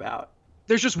wondering about?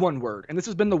 There's just one word, and this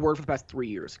has been the word for the past 3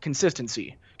 years: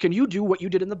 consistency. Can you do what you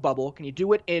did in the bubble? Can you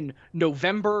do it in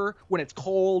November when it's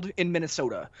cold in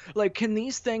Minnesota? Like, can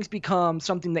these things become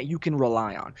something that you can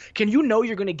rely on? Can you know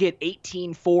you're going to get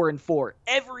 18, 4, and 4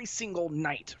 every single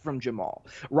night from Jamal?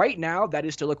 Right now, that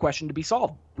is still a question to be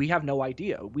solved. We have no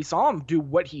idea. We saw him do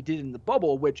what he did in the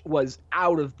bubble, which was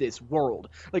out of this world.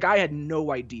 Like, I had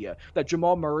no idea that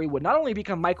Jamal Murray would not only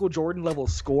become Michael Jordan level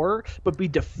scorer, but be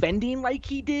defending like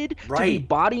he did, to be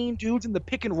bodying dudes in the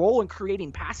pick and roll and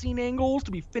creating passing angles,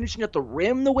 to be finishing at the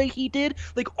rim the way he did.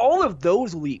 Like, all of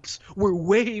those leaps were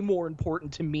way more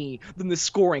important to me than the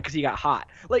scoring because he got hot.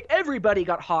 Like, everybody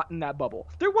got hot in that bubble.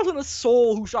 There wasn't a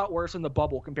soul who shot worse in the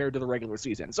bubble compared to the regular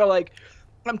season. So, like,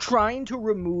 I'm trying to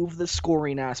remove the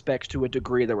scoring aspects to a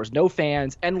degree. There was no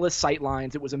fans, endless sight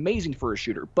lines. It was amazing for a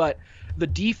shooter. But the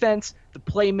defense, the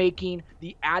playmaking,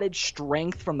 the added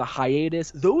strength from the hiatus,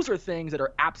 those are things that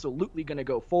are absolutely going to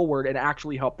go forward and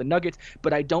actually help the Nuggets.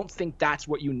 But I don't think that's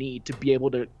what you need to be able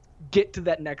to get to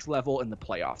that next level in the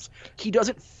playoffs. He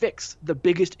doesn't fix the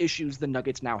biggest issues the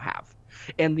Nuggets now have.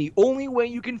 And the only way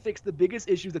you can fix the biggest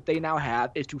issues that they now have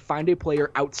is to find a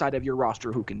player outside of your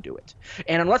roster who can do it.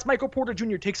 And unless Michael Porter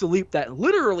Jr. takes a leap that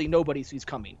literally nobody sees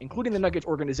coming, including the Nuggets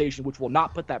organization, which will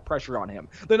not put that pressure on him.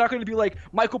 They're not going to be like,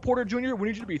 Michael Porter Jr., we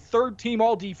need you to be third team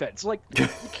all defense. Like, you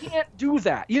can't do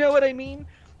that. You know what I mean?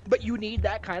 But you need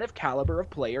that kind of caliber of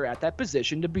player at that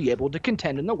position to be able to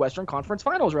contend in the Western Conference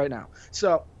Finals right now.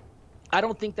 So I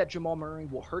don't think that Jamal Murray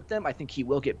will hurt them. I think he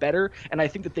will get better, and I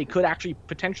think that they could actually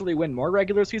potentially win more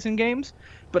regular season games,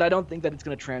 but I don't think that it's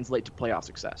going to translate to playoff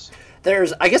success.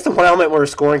 There's, I guess, the one element where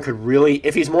scoring could really,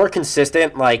 if he's more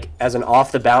consistent, like as an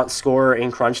off-the-bounce scorer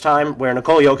in crunch time, where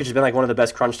Nikola Jokic has been like one of the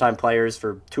best crunch time players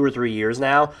for 2 or 3 years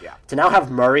now, to now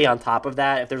have Murray on top of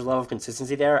that, if there's a level of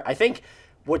consistency there, I think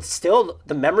what's still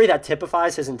the memory that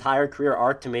typifies his entire career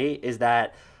arc to me is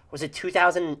that, was it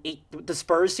 2008, the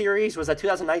Spurs series? Was that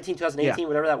 2019, 2018,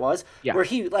 whatever that was? Yeah. Where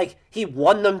he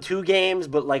won them 2 games,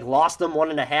 but like lost them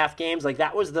 1.5 games. Like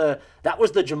that was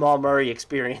the Jamal Murray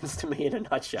experience to me in a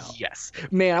nutshell. Yes.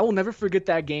 Man, I will never forget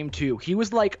that game too. He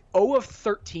was like 0 of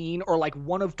 13 or like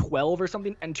 1 of 12 or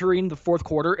something entering the fourth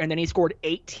quarter, and then he scored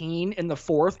 18 in the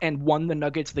fourth and won the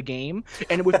Nuggets the game.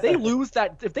 And if they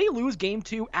lose game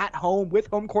 2 at home with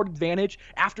home court advantage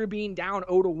after being down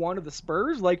 0-1 to the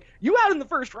Spurs, like you out in the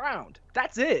first round.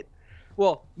 That's it.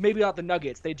 Well, maybe not the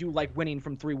Nuggets. They do like winning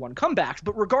from 3-1 comebacks,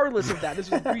 but regardless of that,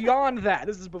 this is beyond that.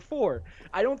 This is before.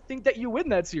 I don't think that you win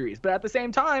that series, but at the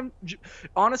same time,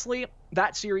 honestly,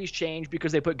 that series changed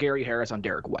because they put Gary Harris on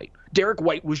Derek White. Derek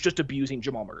White was just abusing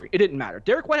Jamal Murray. It didn't matter.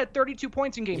 Derek White had 32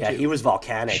 points in game 2. Yeah, he was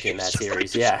volcanic in that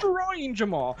series. Destroying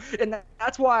Jamal. And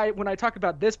that's why when I talk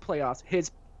about this playoffs,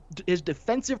 his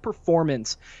defensive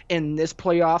performance in this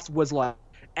playoffs was like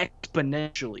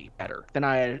exponentially better than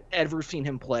I had ever seen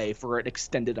him play for an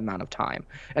extended amount of time.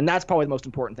 And that's probably the most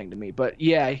important thing to me. But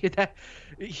yeah,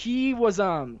 he was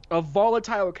a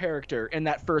volatile character in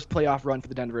that first playoff run for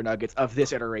the Denver Nuggets of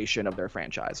this iteration of their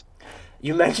franchise.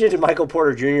 You mentioned Michael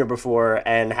Porter Jr. before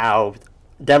and how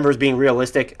Denver's being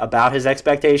realistic about his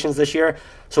expectations this year.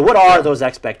 So what are those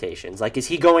expectations? Like, is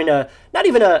he going to, not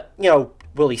even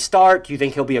will he start? Do you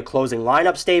think he'll be a closing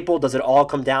lineup staple? Does it all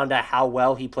come down to how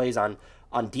well he plays on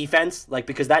defense? Like,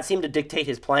 because that seemed to dictate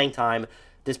his playing time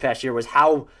this past year, was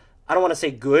how, I don't want to say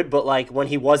good, but like when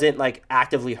he wasn't like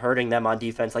actively hurting them on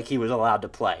defense, like he was allowed to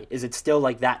play. Is it still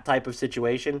like that type of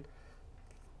situation?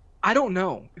 I don't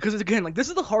know, because again, like this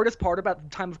is the hardest part about the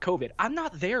time of COVID. I'm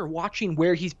not there watching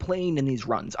where he's playing in these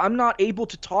runs. I'm not able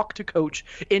to talk to coach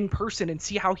in person and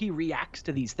see how he reacts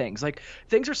to these things. Like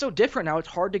things are so different now, it's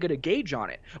hard to get a gauge on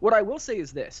it. What I will say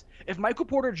is this: if Michael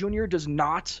Porter Jr. does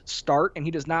not start and he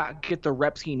does not get the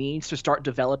reps he needs to start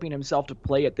developing himself to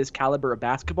play at this caliber of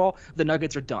basketball, the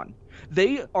Nuggets are done.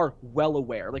 They are well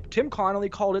aware. Like Tim Connolly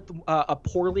called it a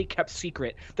poorly kept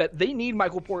secret that they need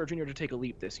Michael Porter Jr. to take a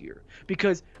leap this year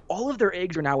because all of their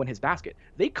eggs are now in his basket.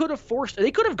 They could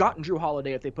have gotten Drew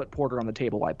Holiday if they put Porter on the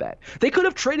table, I bet. They could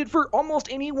have traded for almost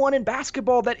anyone in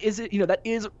basketball that is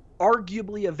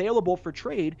arguably available for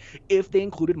trade if they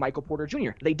included Michael Porter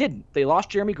Jr. They didn't. They lost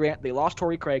Jeremy Grant. They lost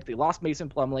Torrey Craig. They lost Mason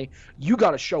Plumlee. You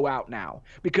got to show out now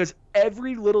because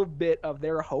every little bit of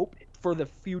their hope for the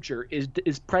future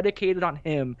is predicated on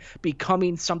him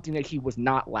becoming something that he was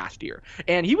not last year.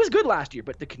 And he was good last year,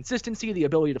 but the consistency, the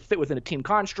ability to fit within a team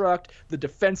construct, the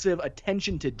defensive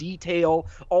attention to detail,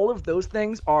 all of those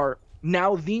things are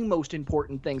now the most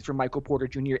important things for Michael Porter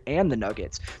Jr. and the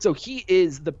Nuggets. So he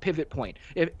is the pivot point.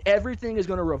 If everything is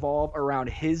going to revolve around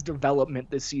his development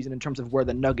this season in terms of where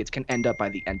the Nuggets can end up by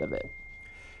the end of it.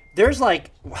 There's like,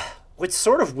 what's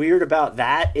sort of weird about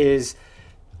that is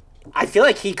I feel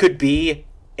like he could be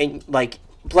in, like,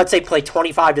 let's say play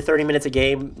 25 to 30 minutes a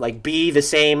game, like be the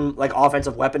same like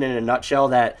offensive weapon in a nutshell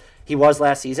that he was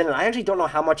last season. And I actually don't know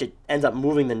how much it ends up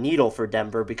moving the needle for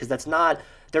Denver, because they're not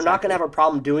going to have a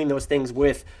problem doing those things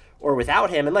with or without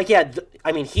him. And like, yeah,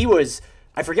 I mean, he was,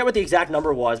 I forget what the exact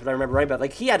number was, but I remember right about,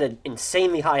 like, he had an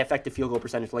insanely high effective field goal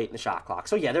percentage late in the shot clock.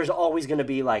 So yeah, there's always going to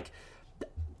be like,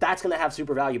 that's going to have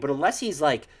super value. But unless he's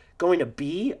like going to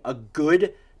be a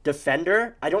good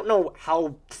defender, I don't know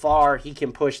how far he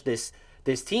can push this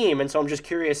team. And so I'm just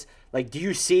curious, like, do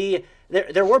you see,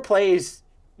 there were plays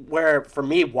where, for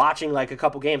me, watching like a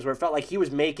couple games where it felt like he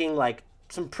was making like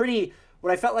some pretty,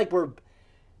 what I felt like were,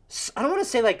 I don't want to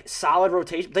say like solid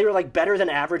rotation, they were like better than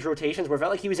average rotations, where it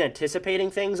felt like he was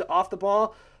anticipating things off the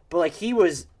ball, but like he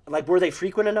was, like, were they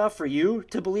frequent enough for you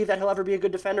to believe that he'll ever be a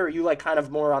good defender? Or are you like kind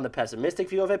of more on the pessimistic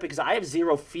view of it? Because I have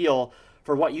zero feel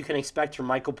for what you can expect from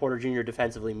Michael Porter Jr.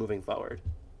 defensively moving forward.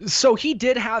 So he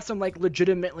did have some like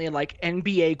legitimately like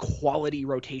NBA quality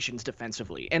rotations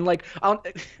defensively, and like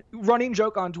running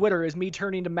joke on Twitter is me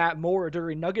turning to Matt Moore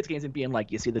during Nuggets games and being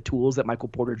like, you see the tools that Michael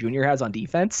Porter Jr. has on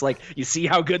defense? Like, you see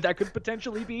how good that could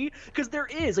potentially be? Because there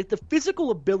is, like, the physical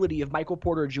ability of Michael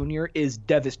Porter Jr. is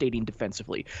devastating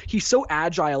defensively. He's so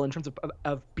agile in terms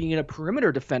of being a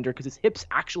perimeter defender, because his hips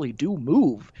actually do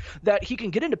move, that he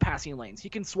can get into passing lanes. He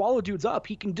can swallow dudes up.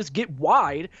 He can just get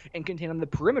wide and contain on the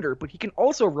perimeter, but he can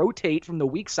also rotate from the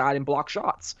weak side and block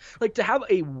shots. Like, to have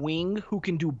a wing who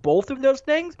can do both of those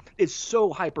things is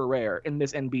so hyper rare in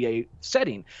this NBA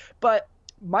setting. But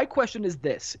my question is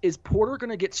this: is Porter going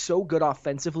to get so good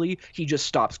offensively he just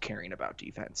stops caring about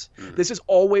defense? This has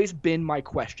always been my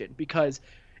question, because,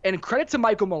 and credit to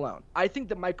Michael Malone, I think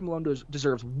that Michael Malone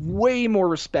deserves way more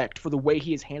respect for the way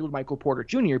he has handled Michael Porter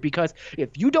Jr., because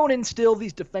if you don't instill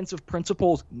these defensive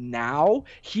principles now,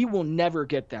 he will never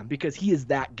get them, because he is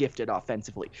that gifted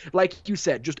offensively. Like you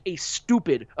said, just a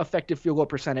stupid effective field goal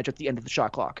percentage at the end of the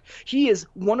shot clock. He is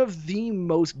one of the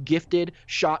most gifted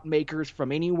shot makers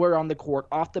from anywhere on the court,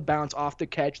 off the bounce, off the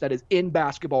catch, that is in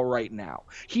basketball right now.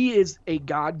 He is a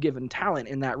God-given talent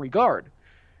in that regard.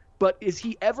 But is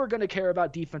he ever going to care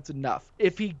about defense enough?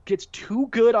 If he gets too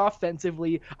good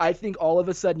offensively, I think all of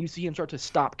a sudden you see him start to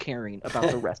stop caring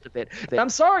about the rest of it. I'm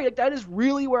sorry, that is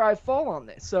really where I fall on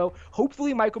this. So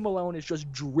hopefully Michael Malone is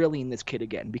just drilling this kid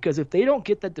again, because if they don't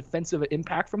get that defensive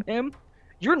impact from him,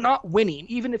 you're not winning,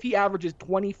 even if he averages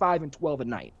 25 and 12 a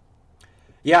night.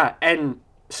 Yeah, and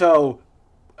so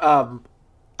I'm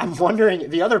wondering,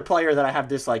 the other player that I have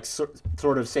this like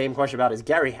sort of same question about is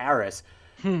Gary Harris.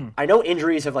 I know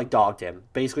injuries have like dogged him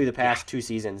basically the past 2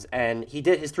 seasons, and he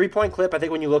did his 3-point clip, I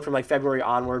think when you look from like February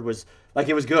onward, was like,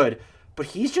 it was good, but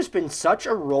he's just been such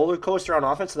a roller coaster on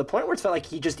offense to the point where it's felt like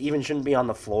he just even shouldn't be on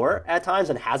the floor at times,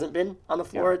 and hasn't been on the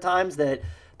floor at times, that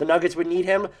the Nuggets would need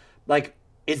him. Like,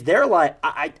 is there like,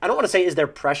 I don't want to say is there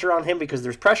pressure on him, because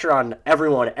there's pressure on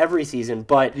everyone every season,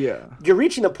 but you're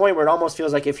reaching the point where it almost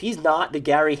feels like if he's not the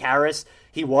Gary Harris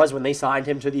he was when they signed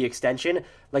him to the extension,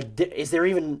 like, is there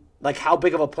even, like, how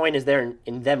big of a point is there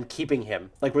in them keeping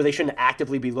him? Like, where they shouldn't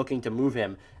actively be looking to move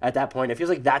him at that point? It feels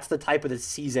like that's the type of the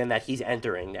season that he's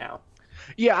entering now.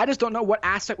 Yeah, I just don't know what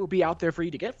asset will be out there for you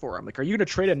to get for him. Like, are you going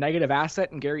to trade a negative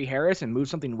asset in Gary Harris and move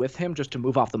something with him just to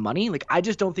move off the money? Like, I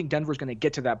just don't think Denver's going to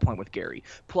get to that point with Gary.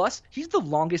 Plus, he's the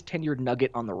longest tenured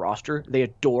Nugget on the roster. They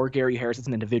adore Gary Harris as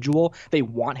an individual. They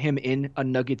want him in a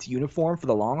Nuggets uniform for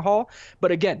the long haul.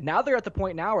 But again, now they're at the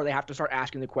point now where they have to start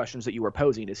asking the questions that you were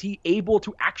posing. Is he able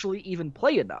to actually even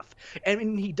play enough? And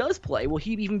when he does play, will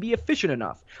he even be efficient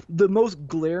enough? The most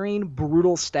glaring,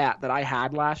 brutal stat that I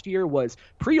had last year was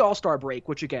pre-All-Star break,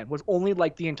 which again was only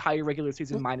like the entire regular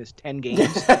season minus 10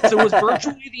 games. So it was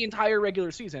virtually the entire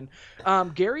regular season.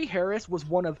 Gary Harris was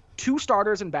one of 2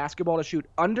 starters in basketball to shoot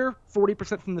under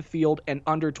 40% from the field and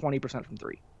under 20% from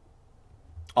 3.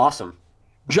 Awesome.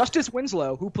 Justice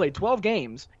Winslow, who played 12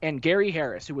 games, and Gary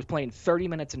Harris, who was playing 30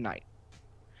 minutes a night.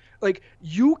 Like,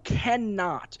 you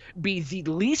cannot be the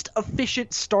least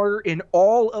efficient starter in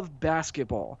all of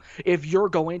basketball if you're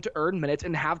going to earn minutes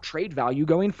and have trade value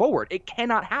going forward. It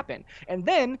cannot happen. And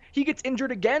then he gets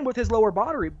injured again with his lower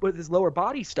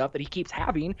body stuff that he keeps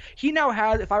having. He now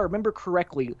has, if I remember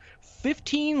correctly,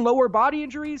 15 lower body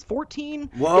injuries,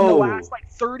 14 in the last like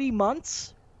 30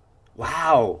 months.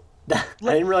 Wow. I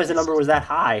didn't realize the number was that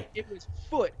high. It was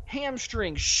foot,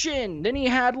 hamstring, shin. Then he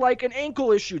had like an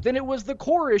ankle issue. Then it was the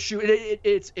core issue.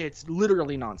 It's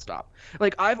literally nonstop.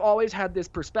 Like I've always had this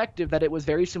perspective that it was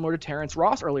very similar to Terrence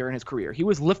Ross earlier in his career. He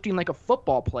was lifting like a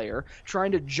football player,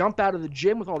 trying to jump out of the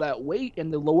gym with all that weight,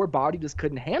 and the lower body just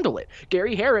couldn't handle it.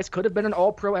 Gary Harris could have been an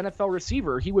all-pro NFL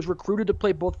receiver. He was recruited to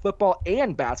play both football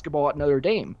and basketball at Notre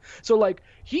Dame. So like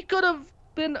he could have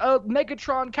been a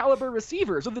Megatron caliber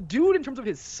receiver. So the dude, in terms of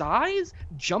his size,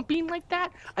 jumping like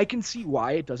that, I can see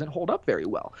why it doesn't hold up very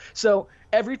well. So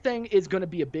everything is going to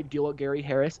be a big deal at Gary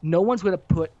Harris. No one's going to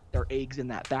put their eggs in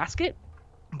that basket.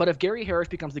 But if Gary Harris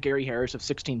becomes the Gary Harris of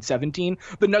 16-17,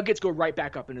 the Nuggets go right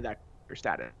back up into that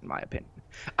status, in my opinion.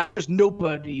 There's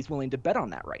nobody's willing to bet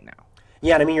on that right now.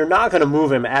 Yeah, and I mean, you're not going to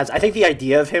move him I think the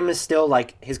idea of him is still,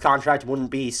 like, his contract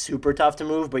wouldn't be super tough to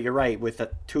move, but you're right, with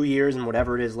the 2 years and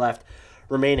whatever it is left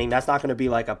remaining, that's not going to be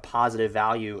like a positive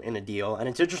value in a deal. And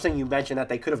it's interesting you mentioned that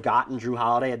they could have gotten Drew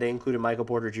Holiday had they included Michael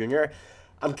Porter Jr.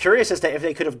 I'm curious as to if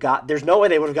they could have there's no way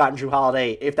they would have gotten Drew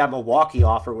Holiday if that Milwaukee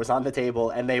offer was on the table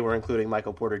and they were including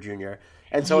Michael Porter Jr.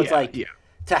 And so it's like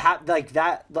to have like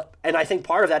that, and I think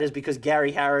part of that is because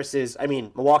Gary Harris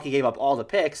Milwaukee gave up all the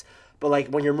picks, but like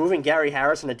when you're moving Gary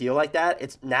Harris in a deal like that,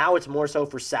 it's more so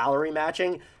for salary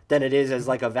matching than it is as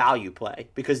like a value play,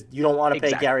 because you don't want to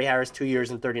pay Gary Harris 2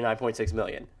 years and $39.6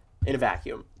 million in a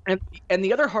vacuum. And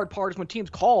the other hard part is when teams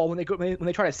call, when they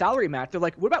try to salary match, they're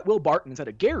like, what about Will Barton instead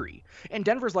of Gary? And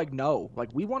Denver's like, no, like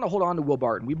we want to hold on to Will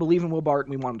Barton. We believe in Will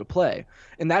Barton. We want him to play.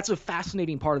 And that's a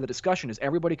fascinating part of the discussion is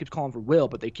everybody keeps calling for Will,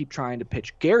 but they keep trying to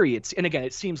pitch Gary. And again,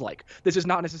 it seems like this is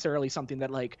not necessarily something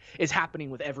that like is happening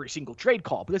with every single trade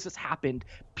call, but this has happened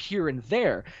here and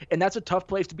there. And that's a tough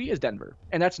place to be as Denver.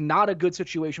 And that's not a good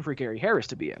situation for Gary Harris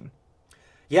to be in.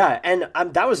 Yeah, and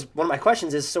that was one of my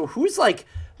questions is, so who's like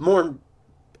more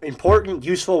important,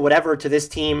 useful, whatever to this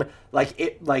team, like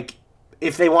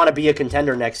if they want to be a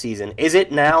contender next season? Is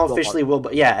it now officially Will?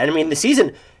 Yeah, and I mean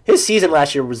his season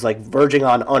last year was like verging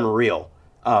on unreal.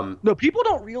 No, people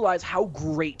don't realize how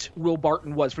great Will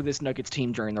Barton was for this Nuggets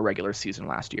team during the regular season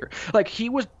last year. Like he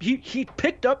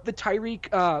picked up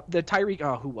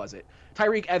the who was it?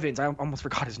 Tyreek Evans. I almost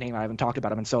forgot his name. I haven't talked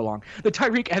about him in so long. The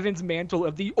Tyreek Evans mantle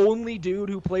of the only dude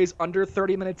who plays under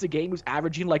 30 minutes a game who's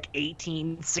averaging like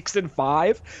 18, 6, and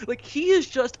 5. Like he is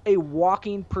just a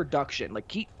walking production. Like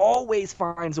he always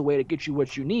finds a way to get you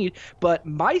what you need. But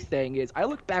my thing is, I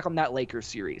look back on that Lakers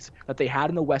series that they had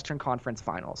in the Western Conference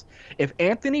Finals. If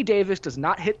Anthony Davis does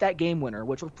not hit that game winner,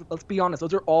 which let's be honest,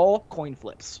 those are all coin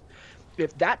flips.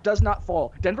 If that does not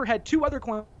fall, Denver had 2 other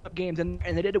coin flip games, and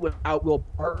they did it without Will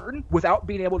Barton, without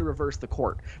being able to reverse the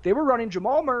court. They were running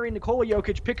Jamal Murray, Nikola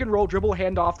Jokic, pick and roll, dribble,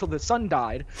 handoff till the sun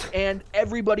died, and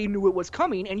everybody knew it was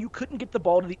coming, and you couldn't get the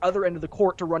ball to the other end of the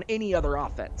court to run any other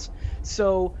offense.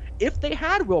 So if they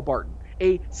had Will Barton,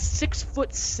 a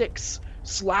 6'6"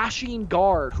 slashing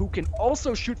guard who can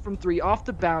also shoot from 3 off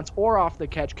the bounce or off the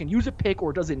catch, can use a pick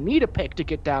or doesn't need a pick to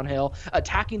get downhill,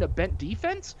 attacking a bent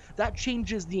defense, that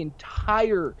changes the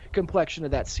entire complexion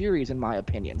of that series, in my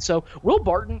opinion. So Will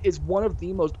Barton is one of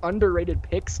the most underrated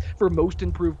picks for most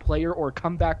improved player or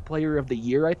comeback player of the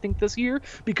year, I think, this year,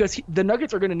 because the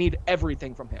Nuggets are going to need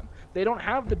everything from him. They don't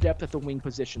have the depth at the wing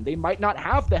position. They might not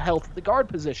have the health at the guard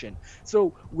position.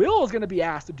 So Will is going to be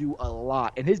asked to do a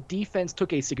lot, and his defense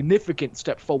took a significant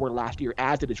step forward last year,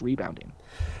 as did his rebounding.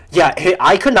 Yeah,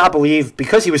 I could not believe,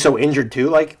 because he was so injured too,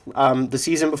 like the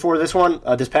season before this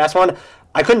past one,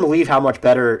 I couldn't believe how much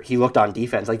better he looked on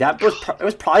defense. Like it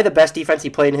was probably the best defense he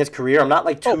played in his career. I'm not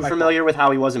like too familiar with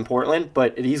how he was in Portland,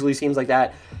 but it easily seems like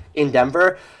that in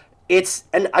Denver.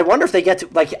 And I wonder if they get to,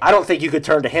 like, I don't think you could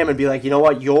turn to him and be like, you know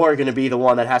what, you're going to be the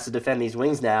one that has to defend these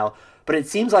wings now. But it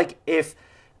seems like if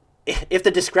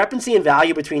the discrepancy in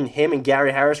value between him and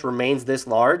Gary Harris remains this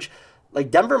large, like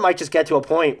Denver might just get to a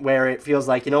point where it feels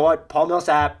like, you know what, Paul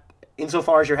Millsap,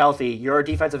 insofar as you're healthy, you're a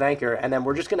defensive anchor, and then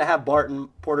we're just going to have Barton,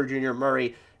 Porter Jr.,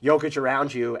 Murray, Jokic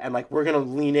around you, and like we're going to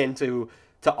lean into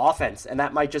offense, and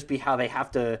that might just be how they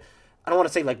have to, I don't want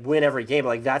to say like win every game,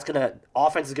 but like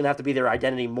offense is going to have to be their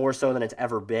identity more so than it's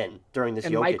ever been during this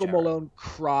Jokic era. And Michael Malone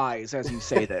cries as you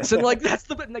say this. And that's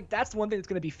the one thing that's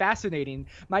going to be fascinating.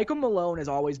 Michael Malone has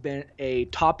always been a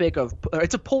topic of,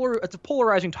 it's a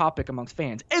polarizing topic amongst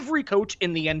fans. Every coach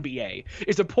in the NBA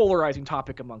is a polarizing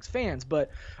topic amongst fans, but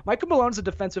Michael Malone's a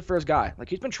defensive first guy. Like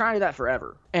he's been trying that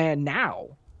forever. And now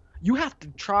you have to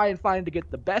try and find to get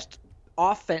the best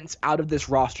offense out of this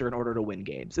roster in order to win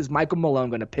games? Is Michael Malone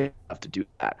going to pick enough to do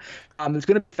that? It's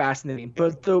going to be fascinating.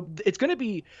 But it's going to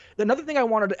be another thing I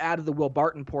wanted to add to the Will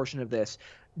Barton portion of this.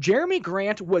 Jeremy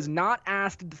Grant was not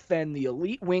asked to defend the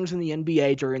elite wings in the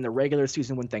NBA during the regular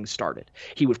season when things started.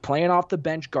 He was playing off the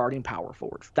bench guarding power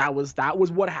forwards. That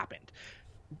was what happened.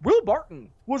 Will Barton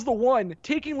was the one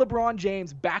taking LeBron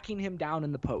James, backing him down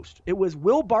in the post. It was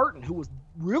Will Barton who was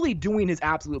really doing his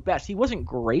absolute best. He wasn't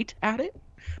great at it,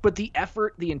 but the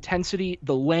effort, the intensity,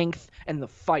 the length, and the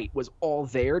fight was all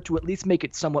there to at least make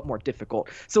it somewhat more difficult.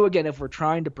 So again, if we're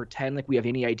trying to pretend like we have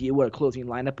any idea what a closing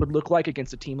lineup would look like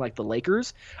against a team like the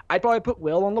Lakers, I'd probably put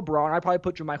Will on LeBron. I'd probably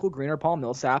put JaMychal Green or Paul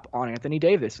Millsap on Anthony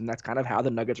Davis, and that's kind of how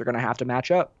the Nuggets are going to have to match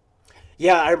up.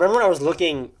 Yeah, I remember when I was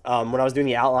looking, when I was doing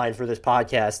the outline for this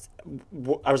podcast,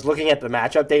 I was looking at the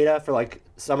matchup data for like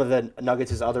some of the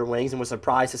Nuggets' other wings and was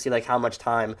surprised to see like how much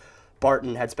time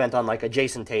Barton had spent on like a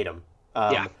Jason Tatum.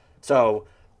 So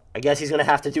I guess he's going to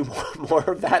have to do more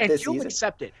of that this season. And he'll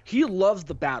accept it. He loves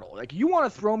the battle. Like, you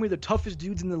want to throw me the toughest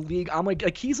dudes in the league, I'm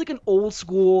like he's like an old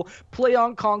school play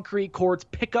on concrete courts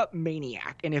pickup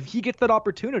maniac. And if he gets that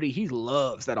opportunity, he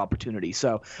loves that opportunity.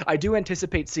 So I do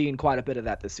anticipate seeing quite a bit of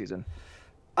that this season.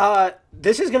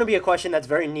 This is going to be a question that's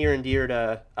very near and dear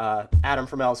to Adam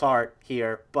from L's heart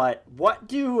here. But what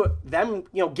do them,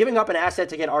 giving up an asset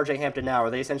to get RJ Hampton now,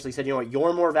 or they essentially said,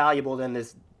 you're more valuable than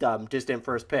this distant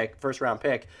first round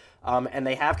pick, and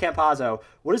they have Campazzo.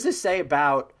 What does this say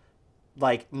about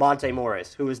like Monte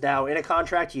Morris, who is now in a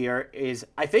contract year? He's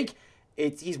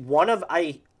one of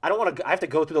I have to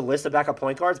go through the list of backup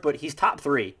point guards, but he's top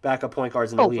 3 backup point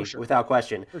guards in the league, without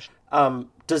question. For sure.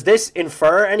 Does this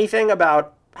infer anything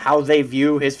about how they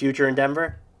view his future in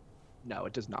Denver? No,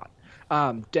 it does not.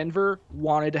 Denver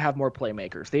wanted to have more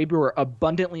playmakers. They were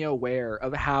abundantly aware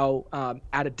of how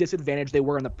at a disadvantage they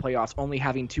were in the playoffs, only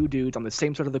having 2 dudes on the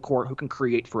same side of the court who can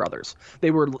create for others.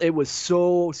 It was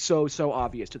so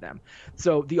obvious to them.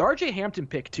 So the RJ Hampton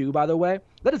pick too, by the way,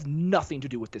 that has nothing to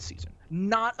do with this season.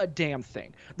 Not a damn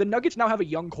thing. The Nuggets now have a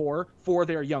young core for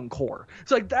their young core.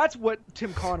 So like that's what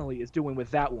Tim Connolly is doing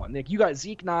with that one. Like you got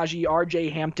Zeke Naji,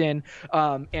 RJ Hampton,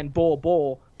 and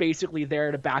Bol basically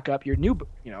there to back up your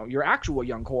your actual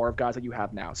young core of guys that you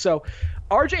have now. So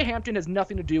RJ Hampton has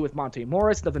nothing to do with Monte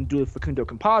Morris, nothing to do with Facundo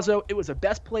Campazzo. It was a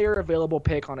best player available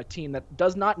pick on a team that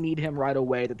does not need him right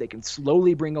away, that they can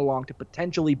slowly bring along to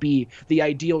potentially be the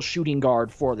ideal shooting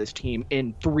guard for this team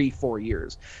in 3-4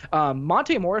 years.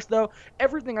 Monte Morris, though,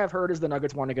 everything I've heard is the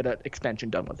Nuggets want to get an extension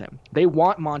done with him. They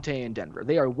want Monte in Denver.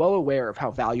 They are well aware of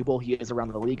how valuable he is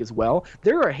around the league as well.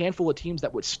 There are a handful of teams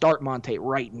that would start Monte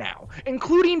right now,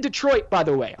 including Detroit, by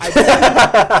the way.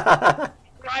 Right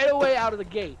away out of the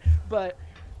gate. But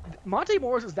Monte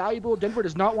Morris is valuable. Denver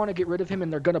does not want to get rid of him,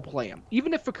 and they're going to play him.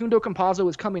 Even if Facundo Campazzo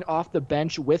is coming off the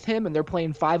bench with him and they're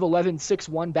playing 5'11",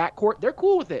 6'1" backcourt, they're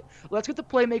cool with it. Let's get the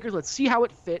playmakers. Let's see how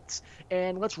it fits,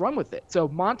 and let's run with it. So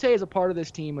Monte is a part of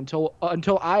this team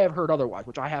until I have heard otherwise,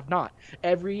 which I have not.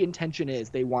 Every intention is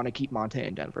they want to keep Monte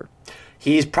in Denver.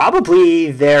 He's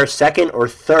probably their second or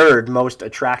third most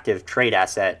attractive trade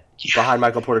asset behind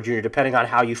Michael Porter Jr., depending on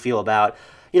how you feel about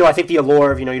I think the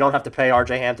allure of, you don't have to pay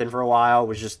RJ Hampton for a while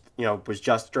was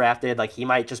just drafted. Like, he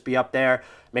might just be up there.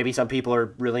 Maybe some people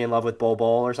are really in love with Bol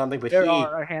or something. But there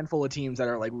are a handful of teams that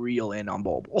are, like, real in on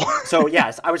Bol. So,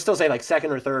 yes, I would still say, like,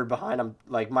 second or third behind him,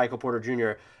 like Michael Porter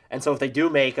Jr. And so if they do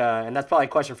make and that's probably a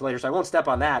question for later, so I won't step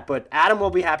on that. But Adam will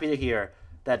be happy to hear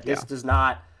that this does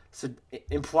not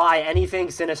imply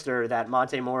anything sinister that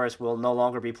Monte Morris will no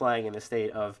longer be playing in the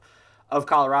state of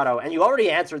Colorado. And you already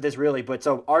answered this, really, but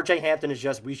so RJ Hampton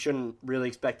is we shouldn't really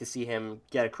expect to see him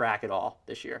get a crack at all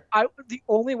this year. The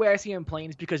only way I see him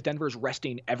playing is because Denver's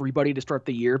resting everybody to start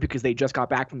the year because they just got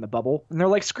back from the bubble. And they're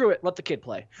like, screw it, let the kid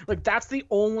play. Like, that's the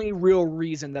only real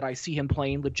reason that I see him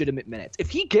playing legitimate minutes. If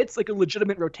he gets like a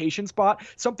legitimate rotation spot,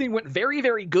 something went very,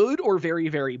 very good or very,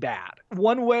 very bad,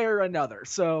 one way or another.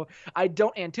 So I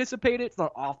don't anticipate it. It's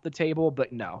not off the table,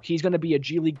 but no, he's going to be a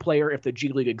G League player if the G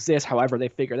League exists, however they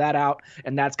figure that out.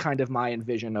 And that's kind of my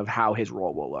envision of how his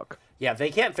role will look. Yeah, if they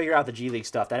can't figure out the G League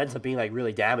stuff, that ends up being like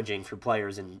really damaging for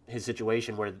players in his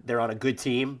situation where they're on a good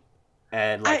team.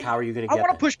 And like, how are you going to get I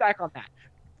want to push back on that.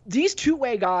 These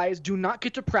two-way guys do not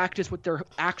get to practice with their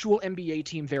actual NBA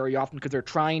team very often because they're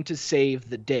trying to save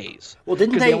the days. Well,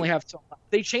 didn't they only have so much.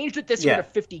 They changed it this year to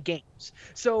 50 games.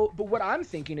 So, but what I'm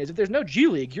thinking is if there's no G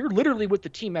League, you're literally with the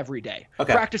team every day,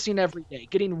 practicing every day,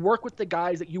 getting work with the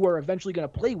guys that you are eventually going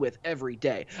to play with every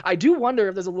day. I do wonder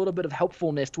if there's a little bit of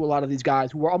helpfulness to a lot of these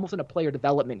guys who are almost in a player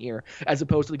development year as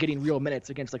opposed to getting real minutes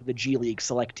against like the G League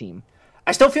select team.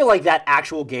 I still feel like that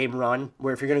actual game run,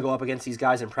 where if you're going to go up against these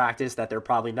guys in practice, that they're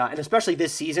probably not, and especially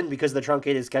this season because of the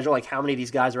truncated schedule, like how many of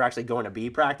these guys are actually going to be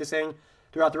practicing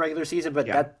throughout the regular season.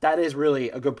 But that is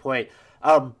really a good point.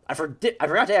 I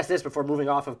forgot to ask this before moving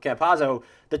off of Campazzo.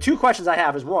 The two questions I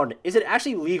have is, one, is it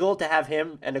actually legal to have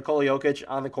him and Nikola Jokic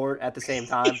on the court at the same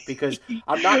time? Because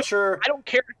I'm not sure. I don't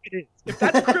care if it is. If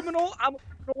that's criminal, I'm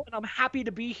a criminal, and I'm happy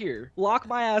to be here. Lock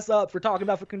my ass up for talking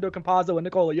about Facundo Campazzo and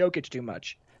Nikola Jokic too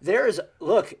much.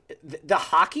 Look, the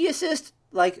hockey assist,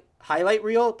 like, highlight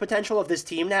reel potential of this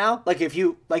team now,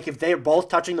 if they're both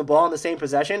touching the ball in the same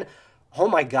possession, oh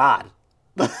my God.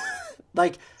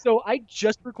 So I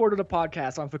just recorded a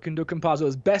podcast on Facundo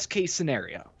Campazzo's best case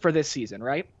scenario for this season,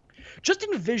 right? Just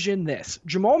envision this.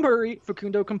 Jamal Murray,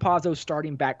 Facundo Campazzo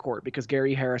starting backcourt because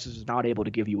Gary Harris is not able to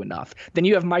give you enough. Then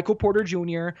you have Michael Porter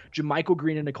Jr., JaMychal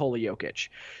Green, and Nikola Jokic.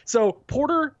 So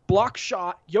Porter blocks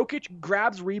shot, Jokic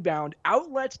grabs rebound,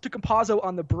 outlets to Campazzo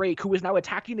on the break, who is now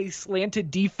attacking a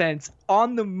slanted defense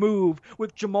on the move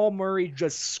with Jamal Murray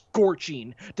just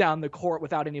scorching down the court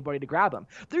without anybody to grab him.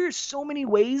 There are so many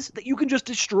ways that you can just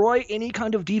destroy any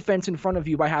kind of defense in front of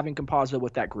you by having Campazzo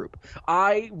with that group.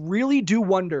 I really do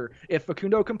wonder if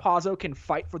Facundo Campazzo can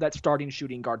fight for that starting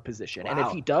shooting guard position. Wow. And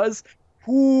if he does,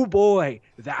 oh boy,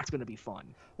 that's going to be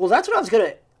fun. Well, that's what I was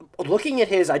going to... Looking at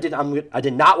his, I did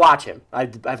not watch him.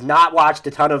 I've not watched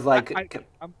a ton of, like...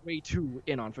 I'm way too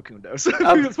in on Facundo, so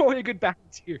it's probably a good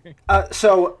balance here.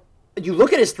 So, you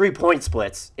look at his three-point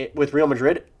splits with Real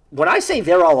Madrid. When I say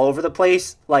they're all over the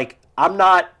place, like, I'm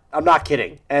not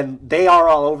kidding. And they are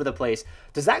all over the place.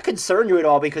 Does that concern you at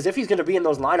all? Because if he's going to be in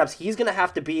those lineups, he's going to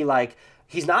have to be, like...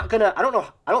 He's not going to, I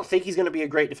don't think he's going to be a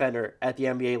great defender at the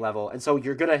NBA level. And so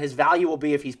his value will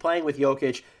be if he's playing with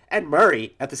Jokic and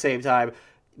Murray at the same time.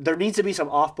 There needs to be some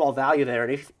off-ball value there.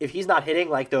 And if he's not hitting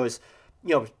like those,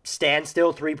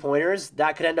 standstill three-pointers,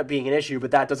 that could end up being an issue,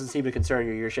 but that doesn't seem to concern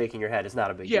you. You're shaking your head. It's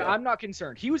not a big deal. Yeah, I'm not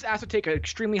concerned. He was asked to take an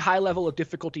extremely high level of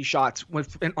difficulty shots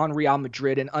on Real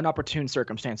Madrid in unopportune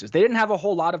circumstances. They didn't have a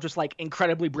whole lot of just like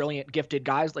incredibly brilliant, gifted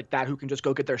guys like that who can just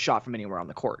go get their shot from anywhere on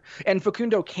the court. And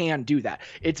Facundo can do that.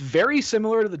 It's very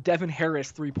similar to the Devin Harris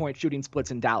three-point shooting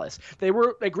splits in Dallas. They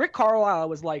were like, Rick Carlisle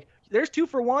was like, there's 2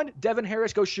 for 1, Devin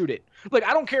Harris, go shoot it. Like,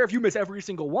 I don't care if you miss every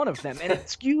single one of them. And it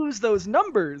skews those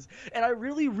numbers. And I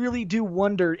really, really do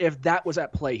wonder if that was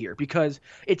at play here because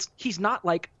he's not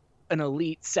like an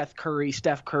elite Steph Curry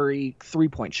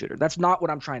three-point shooter. That's not what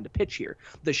I'm trying to pitch here.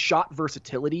 The shot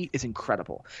versatility is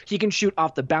incredible. He can shoot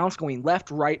off the bounce going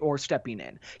left, right, or stepping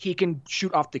in. He can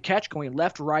shoot off the catch going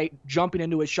left, right, jumping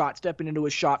into his shot, stepping into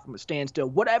his shot from a standstill.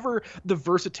 Whatever the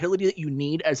versatility that you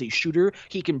need as a shooter,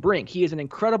 he can bring. He is an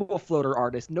incredible floater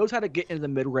artist, knows how to get into the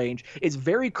mid-range, is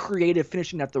very creative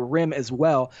finishing at the rim as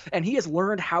well, and he has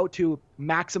learned how to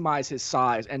maximize his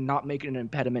size and not make it an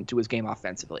impediment to his game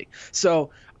offensively. So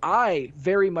I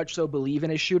very much so believe in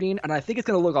his shooting, and I think it's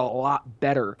going to look a lot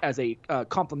better as a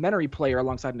complementary player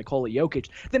alongside Nikola Jokic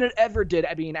than it ever did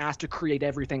at being asked to create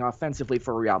everything offensively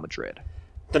for Real Madrid.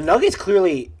 The Nuggets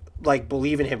clearly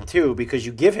believe in him too because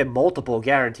you give him multiple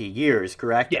guaranteed years,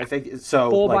 correct? Yeah. I think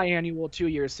so. Full biannual, 2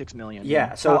 years, $6 million.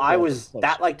 Yeah. So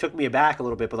that took me aback a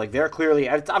little bit, but they're clearly,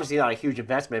 it's obviously not a huge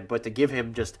investment, but to give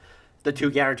him just the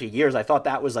 2 guaranteed years, I thought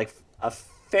that was like a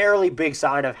fairly big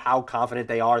sign of how confident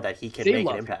they are that he can make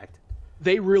an impact.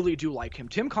 They really do like him.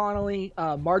 Tim Connolly,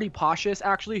 Marty Pashas,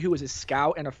 actually, who was a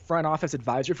scout and a front office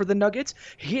advisor for the Nuggets,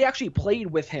 he actually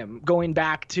played with him going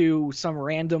back to some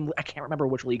random, I can't remember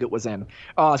which league it was in.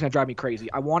 Oh, it's going to drive me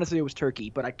crazy. I want to say it was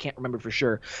Turkey, but I can't remember for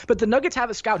sure. But the Nuggets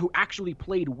have a scout who actually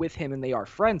played with him, and they are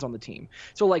friends on the team.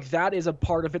 So, that is a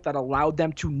part of it that allowed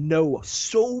them to know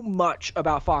so much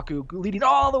about Facu leading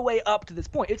all the way up to this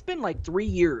point. It's been 3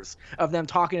 years of them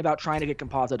talking about trying to get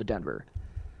Campazzo to Denver.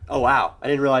 Oh, wow. I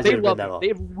didn't realize they had been that long.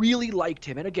 They've really liked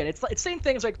him. And again, it's same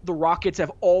things like the Rockets have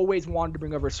always wanted to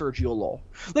bring over Sergio Llull.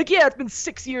 It's been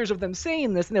 6 years of them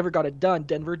saying this, never got it done.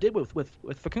 Denver did with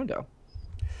Facundo.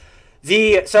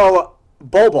 So,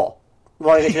 Bol,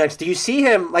 next, do you see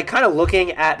him, kind of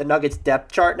looking at the Nuggets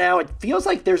depth chart now? It feels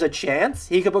like there's a chance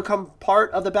he could become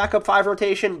part of the backup 5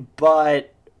 rotation,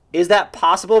 but is that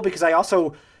possible? Because I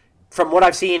also, from what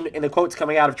I've seen in the quotes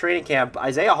coming out of training camp,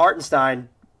 Isaiah Hartenstein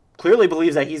clearly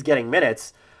believes that he's getting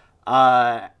minutes.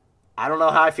 I don't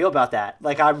know how I feel about that.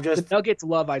 The Nuggets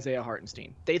love Isaiah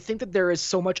Hartenstein. They think that there is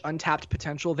so much untapped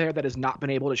potential there that has not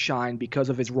been able to shine because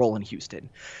of his role in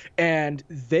Houston. And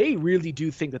they really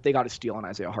do think that they got a steal on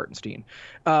Isaiah Hartenstein.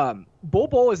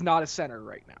 Bol is not a center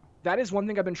right now. That is one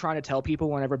thing I've been trying to tell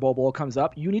people whenever Bol comes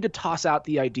up. You need to toss out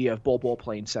the idea of Bol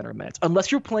playing center minutes.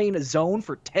 Unless you're playing a zone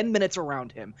for 10 minutes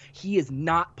around him, he is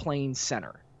not playing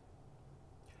center.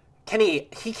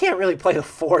 he can't really play the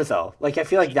 4 though. Like I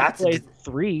feel like that's play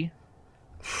 3.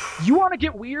 You want to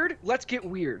get weird? Let's get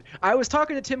weird. I was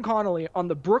talking to Tim Connolly on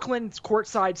the Brooklyn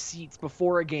courtside seats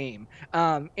before a game,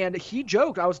 and he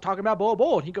joked. I was talking about Bol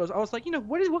Bol, and he goes, I was like,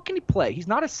 what can he play? He's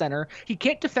not a center. He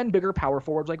can't defend bigger power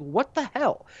forwards. Like, what the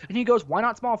hell? And he goes, why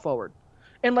not small forward?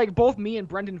 And like both me and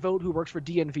Brendan Vogt, who works for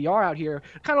DNVR out here,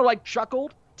 kind of like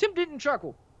chuckled. Tim didn't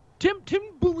chuckle. Tim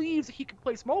believes he can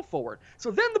play small forward.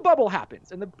 So then the bubble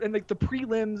happens, and the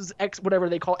prelims, whatever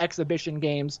they call exhibition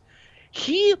games.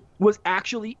 He was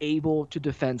actually able to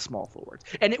defend small forwards.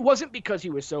 And it wasn't because he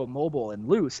was so mobile and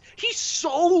loose. He's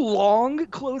so long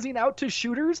closing out to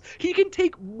shooters, he can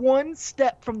take one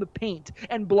step from the paint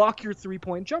and block your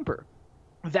three-point jumper.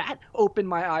 That opened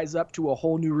my eyes up to a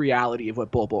whole new reality of what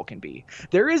Bol Bol can be.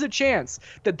 There is a chance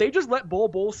that they just let Bol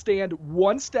Bol stand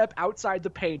one step outside the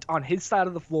paint on his side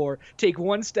of the floor, take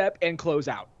one step, and close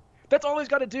out. That's all he's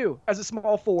got to do as a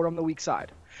small forward on the weak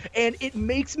side. And it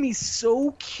makes me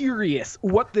so curious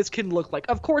what this can look like.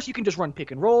 Of course, you can just run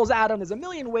pick and rolls at him. There's a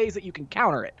million ways that you can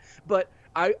counter it. But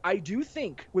I do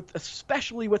think,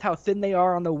 especially with how thin they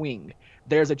are on the wing,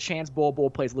 there's a chance Bol Bol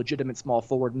plays legitimate small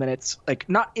forward minutes, like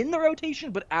not in the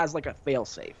rotation, but as like a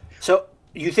fail-safe. So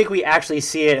you think we actually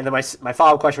see it? And then my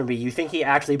follow-up question would be, you think he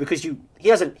actually, because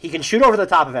he can shoot over the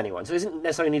top of anyone, so he doesn't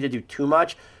necessarily need to do too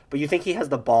much, but you think he has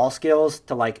the ball skills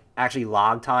to like actually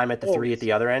log time at the 3 at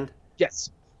the other end? Yes.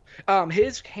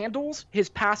 His handles, his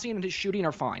passing, and his shooting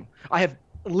are fine. I have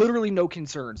literally no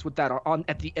concerns with that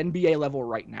at the NBA level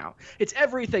right now. It's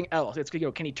everything else. It's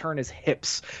can he turn his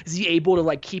hips? Is he able to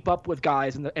like keep up with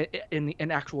guys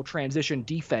in actual transition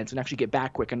defense and actually get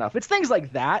back quick enough? It's things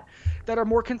like that are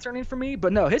more concerning for me.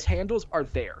 But no, his handles are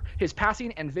there. His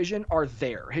passing and vision are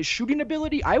there. His shooting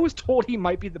ability, I was told he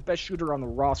might be the best shooter on the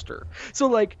roster. So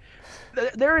like,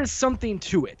 there is something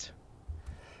to it.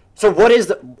 So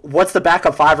what's the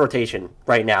backup 5 rotation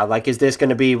right now? Like, is this going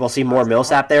to be, we'll see more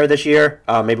Millsap there this year?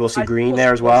 Maybe we'll see Green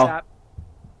there as well?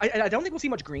 I don't think we'll see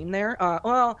much Green there.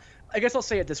 Well, I guess I'll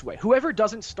say it this way. Whoever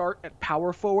doesn't start at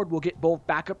power forward will get both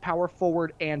backup power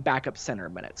forward and backup center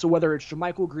minutes. So whether it's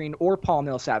JaMychal Green or Paul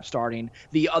Millsap starting,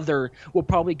 the other will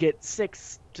probably get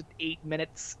 6 to 8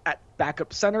 minutes at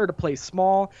backup center to play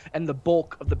small, and the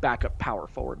bulk of the backup power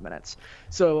forward minutes.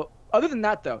 So other than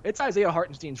that, though, it's Isaiah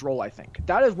Hartenstein's role, I think.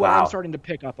 That is what I'm starting to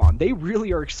pick up on. They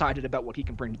really are excited about what he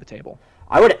can bring to the table.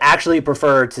 I would actually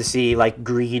prefer to see like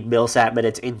Green Millsap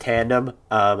minutes in tandem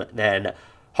than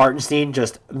Hartenstein,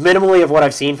 just minimally of what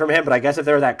I've seen from him. But I guess if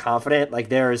they're that confident, like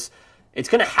it's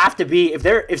going to have to be,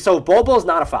 if so, Bol Bol's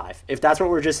not a 5. If that's what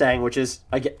we're just saying, which is,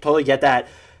 totally get that.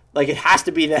 Like, it has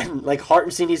to be then, like,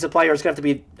 Hartenstein needs to play, or it's going to have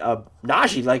to be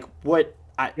Najee. Like,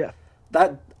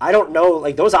 I don't know,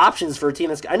 like, those options for a team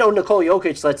that's, I know Nikola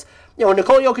Jokic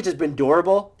Nikola Jokic has been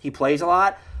durable. He plays a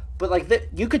lot. But, like,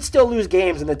 you could still lose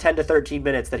games in the 10 to 13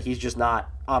 minutes that he's just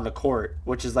not on the court,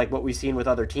 which is, like, what we've seen with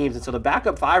other teams. And so the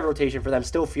backup 5 rotation for them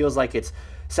still feels like it's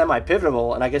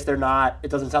semi-pivotal, and I guess it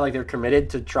doesn't sound like they're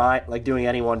committed to try, like, doing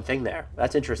any one thing there.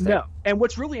 That's interesting. No, and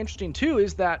what's really interesting, too,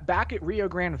 is that back at Rio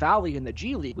Grande Valley in the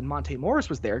G League, when Monte Morris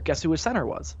was there, guess who his center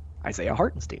was? Isaiah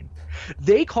Hartenstein.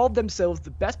 They called themselves the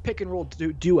best pick-and-roll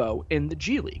duo in the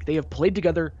G League. They have played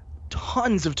together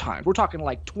tons of times. We're talking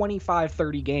like 25,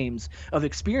 30 games of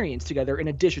experience together in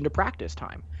addition to practice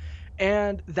time.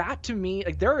 And that, to me,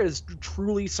 like, there is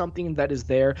truly something that is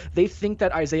there. They think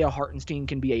that Isaiah Hartenstein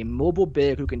can be a mobile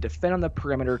big who can defend on the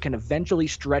perimeter, can eventually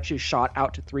stretch his shot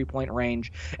out to three-point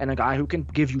range, and a guy who can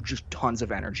give you just tons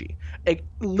of energy. Like,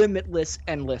 limitless,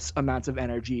 endless amounts of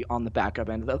energy on the backup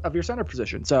end of your center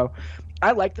position. So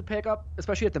I like the pickup,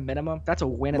 especially at the minimum. That's a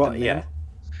win at the minimum. Yeah.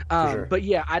 Sure. But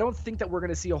yeah, I don't think that we're going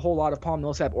to see a whole lot of Paul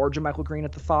Millsap or JaMychal Green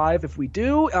at the 5. If we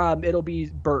do, it'll be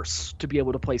bursts to be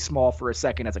able to play small for a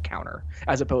second as a counter,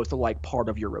 as opposed to like part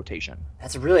of your rotation.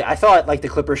 I thought like the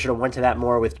Clippers should have went to that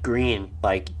more with Green,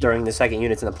 like during the second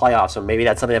units in the playoffs. So maybe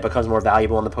that's something that becomes more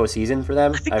valuable in the postseason for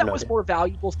them. I think that was more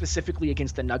valuable specifically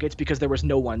against the Nuggets because there was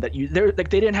no one that they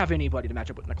didn't have anybody to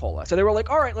match up with Nikola. So they were like,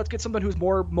 all right, let's get someone who's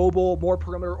more mobile, more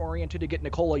perimeter oriented to get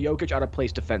Nikola Jokic out of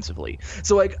place defensively.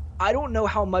 So like, I don't know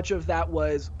how much of that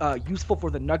was useful for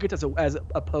the Nuggets as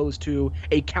opposed to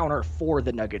a counter for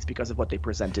the Nuggets because of what they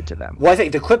presented to them. Well, I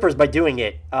think the Clippers, by doing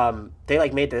it, they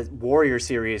like made the Warriors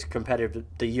series competitive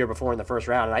the year before in the first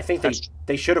round, and I think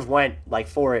they should have went like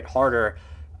for it harder.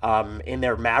 in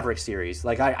their Maverick series.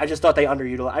 Like, I just thought they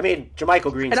underutilized. I mean,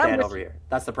 JaMychal Green stand over here.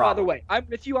 That's the problem. By the way, I'm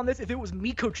with you on this. If it was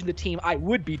me coaching the team, I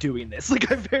would be doing this.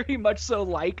 Like, I very much so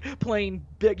like playing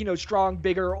big, strong,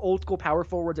 bigger, old school power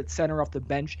forwards at center off the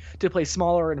bench to play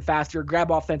smaller and faster,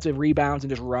 grab offensive rebounds, and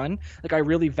just run. Like, I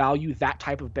really value that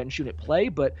type of bench unit play,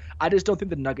 but I just don't think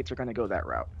the Nuggets are going to go that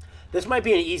route. This might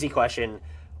be an easy question.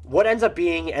 What ends up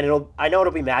being, and I know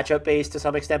it'll be matchup based to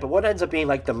some extent, but what ends up being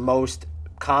like the most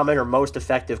common or most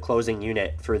effective closing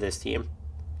unit for this team?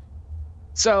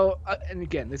 So, and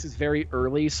again, this is very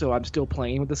early, so I'm still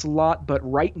playing with this a lot, but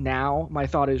right now, my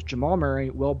thought is Jamal Murray,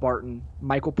 Will Barton,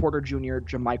 Michael Porter Jr.,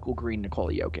 JaMychal Green,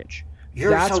 Nikola Jokic.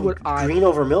 That's what Green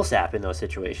over Millsap in those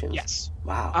situations. Yes.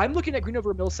 Wow. I'm looking at Green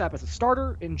over Millsap as a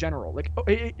starter in general. Like,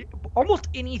 almost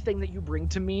anything that you bring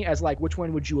to me as, like, which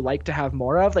one would you like to have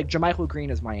more of? Like, JaMychal Green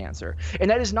is my answer. And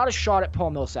that is not a shot at Paul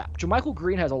Millsap. JaMychal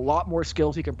Green has a lot more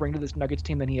skills he can bring to this Nuggets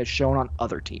team than he has shown on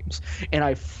other teams. And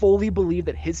I fully believe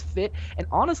that his fit, and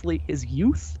honestly, his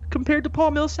youth compared to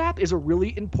Paul Millsap is a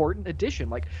really important addition.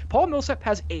 Like, Paul Millsap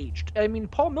has aged. I mean,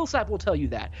 Paul Millsap will tell you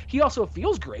that. He also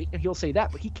feels great, and he'll say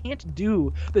that, but he can't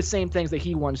do the same things that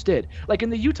he once did. Like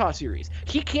in the Utah series,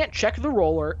 he can't check the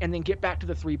roller and then get back to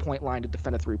the three-point line to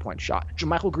defend a three-point shot.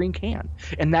 JaMychal Green can.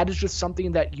 And that is just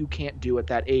something that you can't do at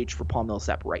that age for Paul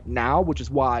Millsap right now, which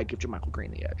is why I give JaMychal Green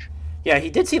the edge. Yeah,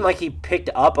 he did seem like he picked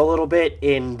up a little bit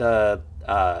in the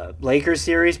Lakers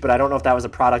series, but I don't know if that was a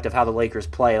product of how the Lakers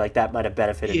play. Like, that might have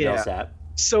benefited Millsap.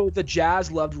 So the Jazz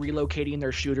loved relocating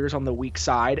their shooters on the weak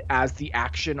side as the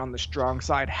action on the strong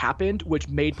side happened, which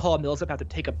made Paul Millsap have to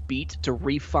take a beat to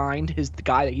re-find the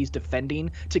guy that he's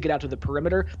defending to get out to the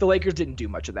perimeter. The Lakers didn't do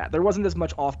much of that. There wasn't as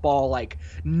much off-ball, like,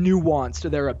 nuance to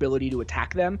their ability to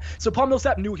attack them. So Paul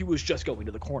Millsap knew he was just going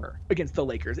to the corner against the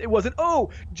Lakers. It wasn't,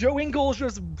 Joe Ingles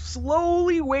just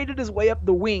slowly waded his way up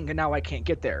the wing and now I can't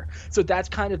get there. So that's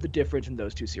kind of the difference in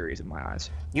those two series in my eyes.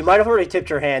 You might have already tipped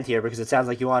your hand here because it sounds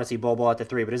like you want to see Bol Bol at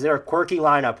the three, but is there a quirky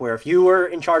lineup where if you were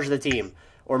in charge of the team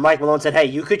or Mike Malone said, hey,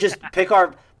 you could just pick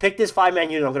this 5-man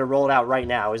unit, I'm going to roll it out right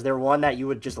now. Is there one that you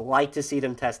would just like to see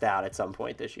them test out at some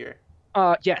point this year?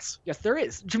 Yes, there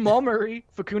is. Jamal Murray,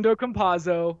 Facundo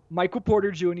Campazzo, Michael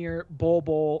Porter Jr.,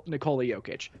 Bol, Nikola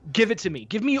Jokic. Give it to me.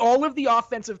 Give me all of the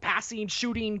offensive, passing,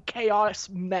 shooting, chaos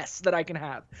mess that I can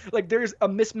have. Like, there's a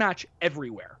mismatch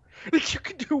everywhere. Like, you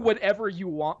can do whatever you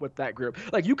want with that group.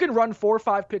 Like, you can run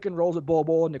 4-5 pick and rolls at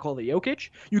Bol and Nikola Jokic.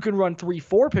 You can run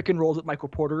 3-4 pick and rolls at Michael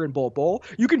Porter and Bol.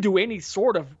 You can do any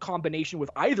sort of combination with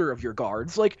either of your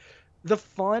guards. Like, the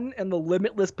fun and the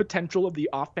limitless potential of the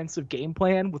offensive game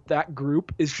plan with that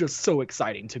group is just so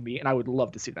exciting to me, and I would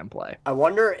love to see them play. I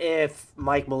wonder if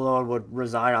Mike Malone would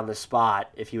resign on the spot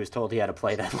if he was told he had to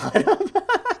play that lineup.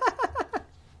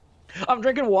 I'm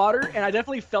drinking water, and I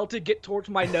definitely felt it get towards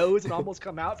my nose and almost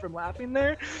come out from laughing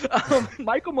there.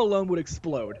 Michael Malone would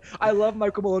explode. I love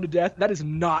Michael Malone to death. That is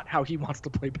not how he wants to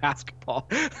play basketball.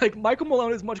 Like, Michael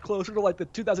Malone is much closer to, like, the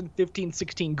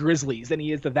 2015-16 Grizzlies than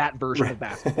he is to that version of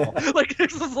basketball. Like,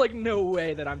 there's just, like, no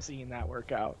way that I'm seeing that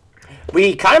work out.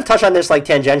 We kind of touched on this, like,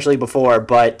 tangentially before,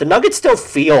 but the Nuggets still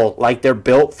feel like they're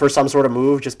built for some sort of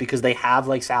move just because they have,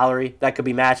 like, salary that could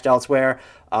be matched elsewhere.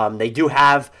 They do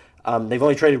have... they've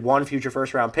only traded one future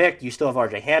first-round pick. You still have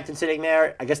R.J. Hampton sitting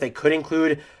there. I guess they could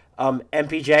include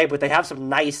MPJ, but they have some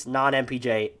nice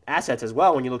non-MPJ assets as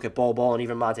well when you look at Bol and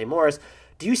even Monte Morris.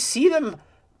 Do you see them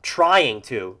trying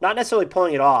to, not necessarily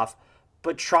pulling it off,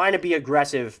 but trying to be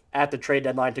aggressive at the trade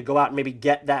deadline to go out and maybe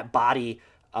get that body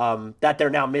that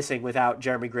they're now missing without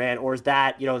Jeremy Grant? Or is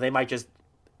that, they might just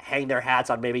hang their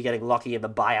hats on maybe getting lucky in the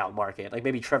buyout market? Like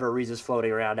maybe Trevor Ariza is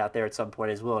floating around out there at some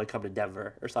point is willing to come to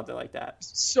Denver or something like that.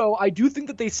 So I do think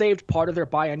that they saved part of their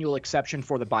biannual exception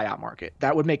for the buyout market.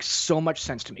 That would make so much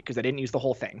sense to me because they didn't use the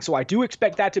whole thing. So I do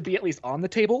expect that to be at least on the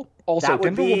table. Also,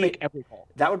 Denver will make every call.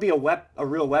 That would be a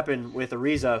real weapon with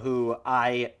Ariza, who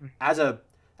I, as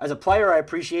a player, I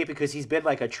appreciate because he's been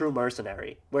like a true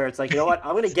mercenary where it's like, you know what,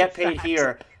 I'm going to get paid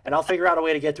here and I'll figure out a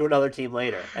way to get to another team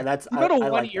later. And that's, I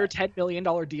one-year, $10 million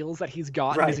deals that he's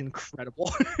gotten is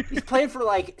incredible. He's played for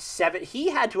like 7. He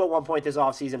had to at one point this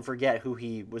offseason forget who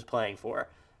he was playing for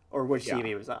or which team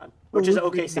he was on, which is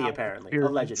OKC apparently,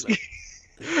 allegedly.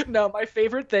 No, my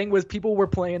favorite thing was people were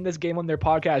playing this game on their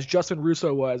podcast. Justin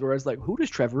Russo was, where I was like, who does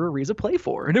Trevor Ariza play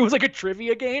for? And it was like a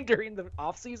trivia game during the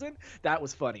offseason. That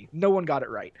was funny. No one got it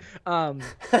right.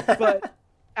 But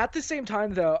at the same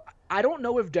time, though, I don't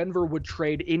know if Denver would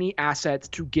trade any assets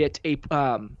to get a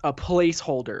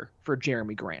placeholder for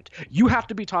Jeremy Grant. You have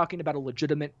to be talking about a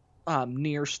legitimate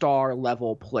near star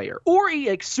level player or a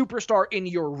like superstar in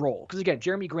your role. Because again,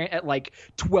 Jeremy Grant at like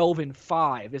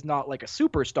 12-5 is not like a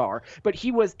superstar, but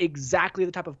he was exactly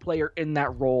the type of player in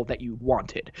that role that you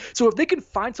wanted. So if they can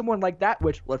find someone like that,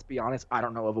 which let's be honest, I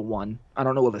don't know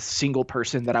of a single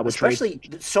person that I would Especially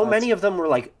trade. so many of them were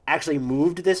like actually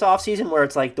moved this offseason where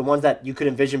it's like the ones that you could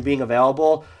envision being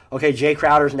available. Okay, Jay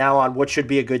Crowder's now on what should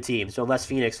be a good team. So unless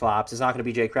Phoenix flops, it's not going to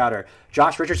be Jay Crowder.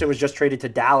 Josh Richardson was just traded to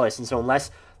Dallas. And so unless,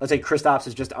 let's say, Kristaps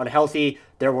is just unhealthy,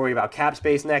 they're worried about cap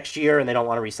space next year and they don't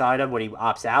want to re-sign him when he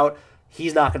opts out,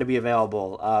 he's not going to be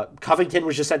available. Covington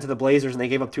was just sent to the Blazers and they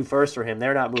gave up 2 firsts for him.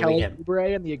 They're not moving him. Kelly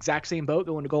Oubre in the exact same boat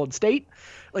going to Golden State.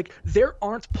 Like, there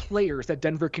aren't players that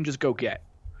Denver can just go get.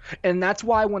 And that's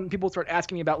why when people start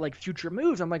asking me about like future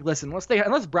moves, I'm like, listen,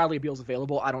 unless Bradley Beal's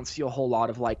available, I don't see a whole lot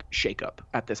of like shakeup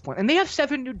at this point. And they have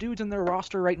 7 new dudes in their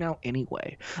roster right now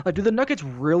anyway. Like, do the Nuggets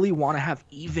really want to have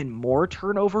even more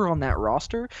turnover on that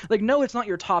roster? Like, no, it's not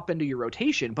your top end of your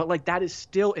rotation, but like that is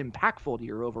still impactful to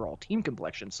your overall team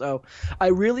complexion. So I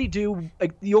really do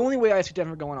like the only way I see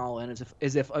Denver going all in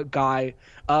is if a guy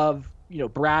of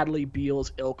Bradley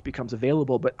Beal's ilk becomes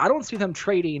available, but I don't see them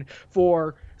trading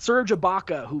for Serge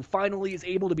Ibaka, who finally is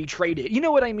able to be traded. You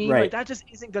know what I mean? Right. Like, that just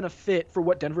isn't going to fit for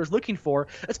what Denver's looking for,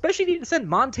 especially if you need to send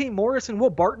Monte Morris and Will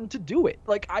Barton to do it.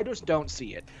 Like, I just don't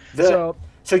see it.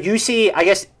 So you see, I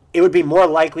guess it would be more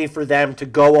likely for them to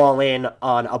go all in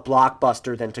on a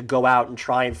blockbuster than to go out and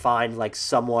try and find like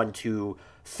someone to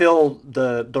fill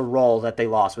the role that they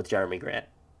lost with Jeremy Grant.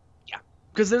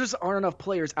 Because there just aren't enough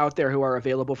players out there who are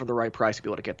available for the right price to be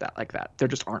able to get that like that. There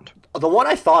just aren't. The one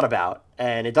I thought about,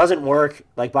 and it doesn't work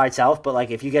like by itself, but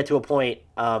like if you get to a point,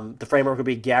 the framework would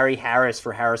be Gary Harris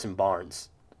for Harrison Barnes.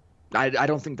 I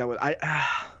don't think that would.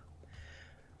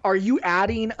 Are you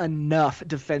adding enough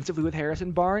defensively with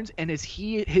Harrison Barnes? And is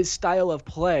his style of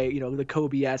play, the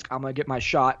Kobe-esque, I'm going to get my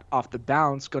shot off the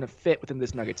bounce, going to fit within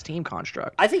this Nuggets team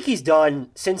construct? I think he's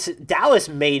done, since Dallas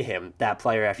made him that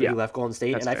player after he left Golden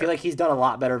State, and I feel like he's done a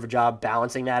lot better of a job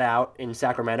balancing that out in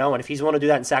Sacramento. And if he's willing to do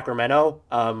that in Sacramento,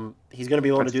 he's going to be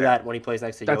willing to do that when he plays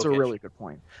next to Jokic. That's a really good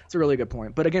point. It's a really good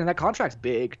point. But again, that contract's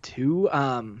big too.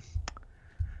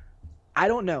 I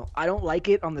don't know. I don't like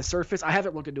it on the surface. I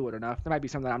haven't looked into it enough. There might be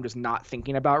something that I'm just not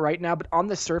thinking about right now. But on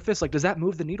the surface, like, does that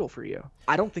move the needle for you?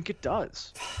 I don't think it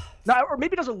does. Or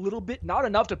maybe it does a little bit, not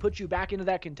enough to put you back into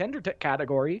that contender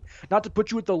category, not to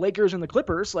put you with the Lakers and the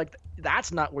Clippers. Like,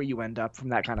 that's not where you end up from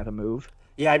that kind of a move.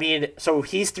 Yeah, I mean, so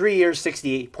he's 3 years,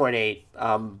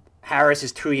 68.8. Harris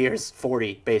is 2 years,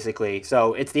 40, basically.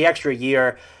 So it's the extra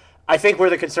year. I think where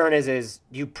the concern is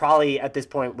you probably at this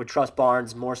point would trust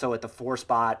Barnes more so at the 4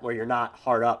 spot where you're not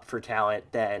hard up for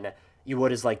talent than you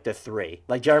would as like the 3.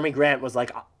 Like Jeremy Grant was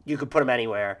like, you could put him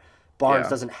anywhere. Barnes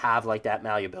doesn't have like that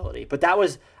malleability. But I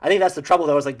think that's the trouble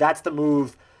though, is like that's the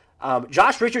move.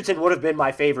 Josh Richardson would have been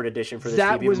my favorite addition for this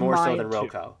team, even more so than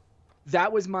Rocco.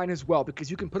 That was mine as well, because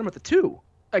you can put him at the 2.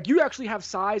 Like, you actually have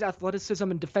size, athleticism,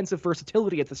 and defensive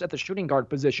versatility at the shooting guard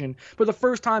position for the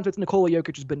first time since Nikola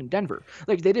Jokic has been in Denver.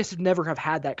 Like, they just never have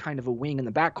had that kind of a wing in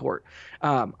the backcourt.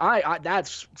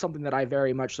 That's something that I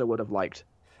very much so would have liked.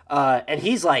 And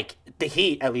he's like, the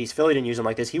Heat, at least, Philly didn't use him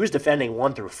like this. He was defending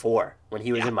 1 through 4 when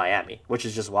he was in Miami, which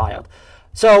is just wild.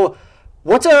 So,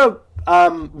 what's a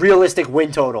realistic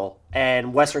win total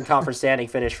and Western Conference standing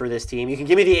finish for this team? You can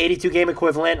give me the 82-game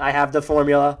equivalent. I have the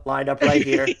formula lined up right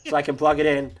here, so I can plug it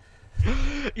in.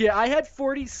 Yeah, I had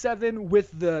 47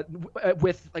 with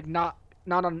not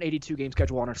on an 82-game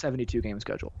schedule, on a 72-game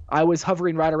schedule. I was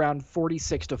hovering right around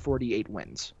 46 to 48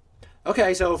 wins.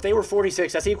 Okay, so if they were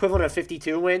 46, that's the equivalent of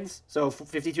 52 wins, so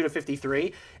 52 to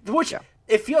 53, which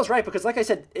it feels right because, like I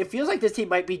said, it feels like this team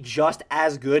might be just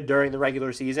as good during the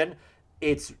regular season.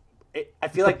 I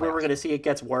feel like where we're going to see it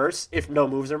gets worse if no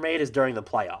moves are made is during the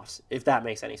playoffs, if that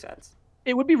makes any sense.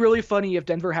 It would be really funny if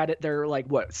Denver had their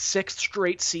 6th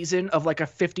straight season of like a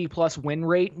 50-plus win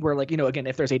rate where, like, again,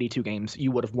 if there's 82 games,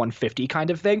 you would have won 50 kind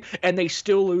of thing, and they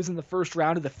still lose in the first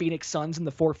round of the Phoenix Suns in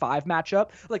the 4-5 matchup.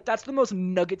 Like, that's the most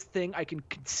Nuggets thing I can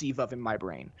conceive of in my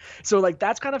brain. So, like,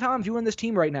 that's kind of how I'm viewing this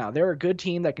team right now. They're a good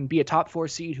team that can be a top 4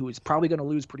 seed who is probably going to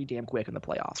lose pretty damn quick in the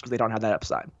playoffs because they don't have that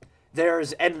upside.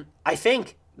 And I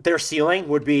think their ceiling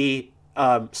would be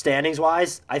standings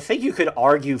wise. I think you could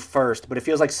argue first, but it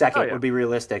feels like second would be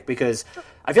realistic because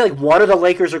I feel like one of the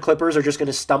Lakers or Clippers are just going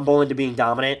to stumble into being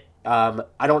dominant.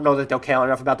 I don't know that they'll care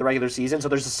enough about the regular season. So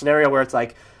there's a scenario where it's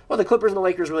like, well, the Clippers and the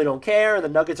Lakers really don't care, and the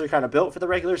Nuggets are kind of built for the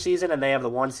regular season, and they have the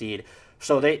 1 seed.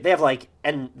 So they have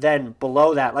and then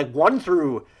below that, 1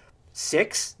 through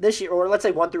 6 this year, or let's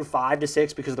say 1 through 5 to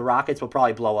 6, because the Rockets will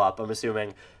probably blow up, I'm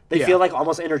assuming. They feel like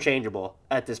almost interchangeable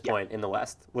at this point in the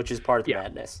West, which is part of the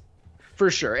madness. For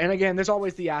sure. And again, there's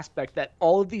always the aspect that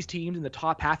all of these teams in the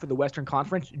top half of the Western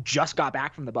Conference just got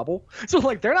back from the bubble. So,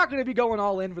 like, they're not going to be going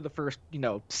all in for the first,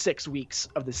 6 weeks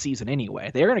of the season anyway.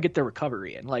 They're going to get their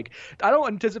recovery in. Like, I don't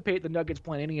anticipate the Nuggets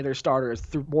playing any of their starters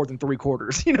through more than 3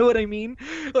 quarters. You know what I mean?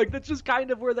 Like, that's just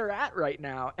kind of where they're at right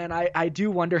now. And I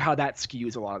do wonder how that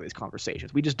skews a lot of these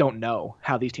conversations. We just don't know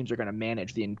how these teams are going to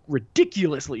manage the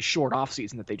ridiculously short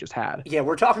offseason that they just had. Yeah,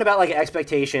 we're talking about, like,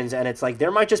 expectations, and it's like there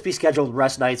might just be scheduled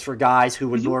rest nights for guys who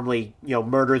would normally,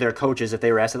 murder their coaches if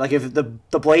they rested. Like if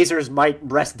the Blazers might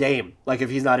rest Dame, like if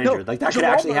he's not injured, like that could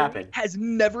actually happen. Has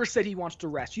never said he wants to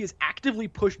rest. He has actively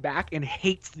pushed back and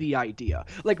hates the idea.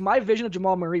 Like my vision of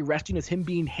Jamal Murray resting is him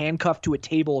being handcuffed to a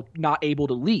table, not able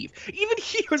to leave. Even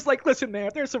he was like, "Listen, man,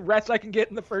 if there's some rest I can get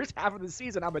in the first half of the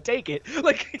season, I'm gonna take it."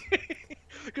 Like.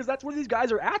 Because that's where these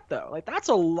guys are at, though. Like, that's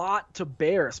a lot to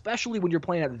bear, especially when you're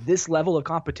playing at this level of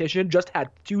competition. Just had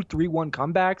 2 3-1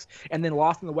 comebacks and then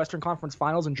lost in the Western Conference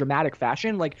Finals in dramatic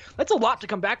fashion. Like, that's a lot to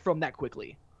come back from that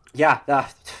quickly. Yeah, I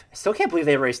still can't believe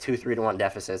they erased 2 3-1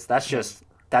 deficits.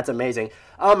 That's amazing.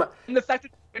 And the fact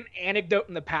that an anecdote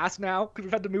in the past now, because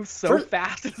we've had to move so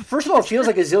fast. First of all, it feels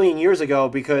like a zillion years ago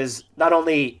because not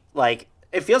only, like,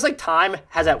 it feels like time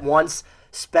has at once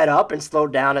sped up and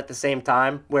slowed down at the same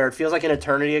time, where it feels like an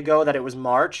eternity ago that it was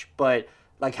March, but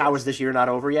like how is this year not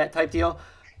over yet type deal.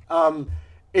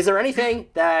 Is there anything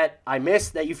that I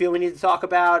missed that you feel we need to talk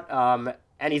about?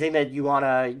 Anything that you want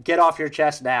to get off your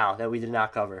chest now that we did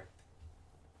not cover?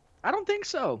 I don't think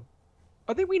so.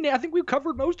 I think we've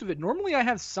covered most of it. Normally I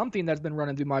have something that's been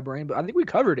running through my brain, but I think we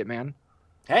covered it, man.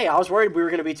 Hey, I was worried we were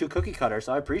going to be too cookie cutter,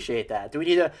 so I appreciate that. Do we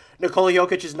need a Nikola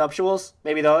Jokic's nuptials?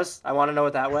 Maybe those? I want to know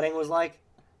what that wedding was like.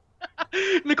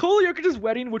 Nikola Jokic's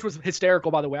wedding, which was hysterical,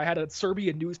 by the way. I had a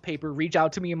Serbian newspaper reach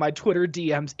out to me in my Twitter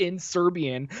DMs in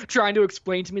Serbian, trying to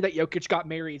explain to me that Jokic got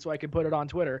married so I could put it on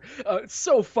Twitter. It's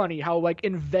so funny how like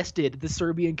invested the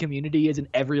Serbian community is in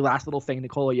every last little thing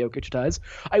Nikola Jokic does.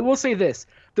 I will say this.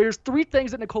 There's 3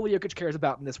 things that Nikola Jokic cares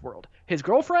about in this world. His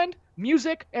girlfriend,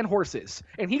 music, and horses.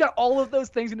 And he got all of those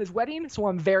things in his wedding, so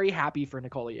I'm very happy for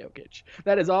Nikola Jokic.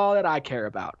 That is all that I care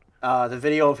about. The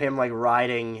video of him like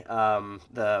riding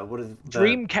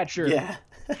Dreamcatcher. Yeah.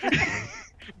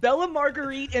 Bella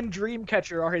Marguerite and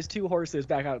Dreamcatcher are his 2 horses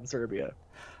back out in Serbia.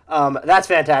 That's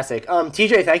fantastic.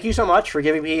 TJ, thank you so much for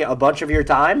giving me a bunch of your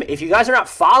time. If you guys are not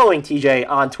following TJ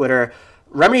on Twitter,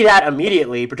 remedy that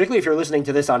immediately, particularly if you're listening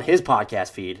to this on his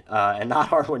podcast feed and not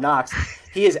Hardwood Knocks.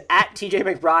 He is at TJ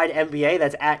McBride NBA.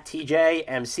 That's at TJ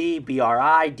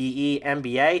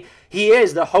McBride. He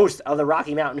is the host of the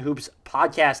Rocky Mountain Hoops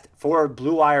podcast for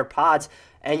Blue Wire Pods.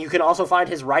 And you can also find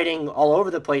his writing all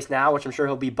over the place now, which I'm sure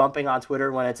he'll be bumping on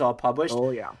Twitter when it's all published.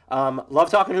 Oh, yeah. Love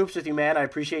talking hoops with you, man. I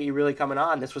appreciate you really coming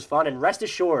on. This was fun. And rest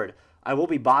assured, I will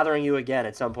be bothering you again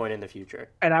at some point in the future.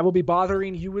 And I will be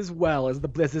bothering you as well as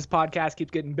this podcast keeps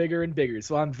getting bigger and bigger.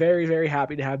 So I'm very, very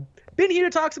happy to have been here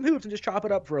to talk some hoops and just chop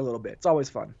it up for a little bit. It's always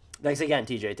fun. Thanks again,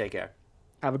 TJ. Take care.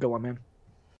 Have a good one, man.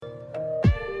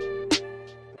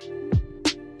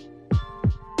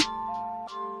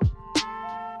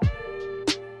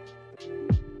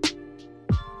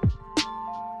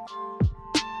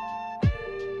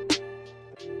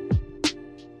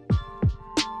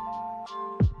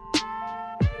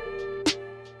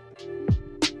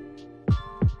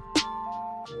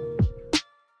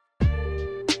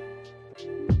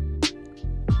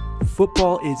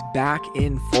 Football is back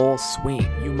in full swing.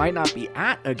 You might not be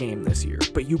at a game this year,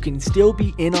 but you can still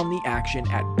be in on the action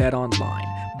at BetOnline.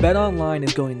 BetOnline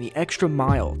is going the extra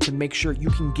mile to make sure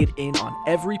you can get in on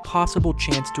every possible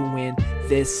chance to win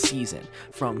this season.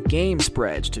 From game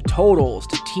spreads to totals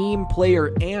to team,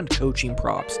 player, and coaching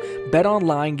props,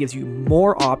 BetOnline gives you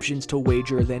more options to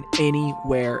wager than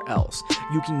anywhere else.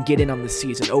 You can get in on the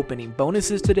season opening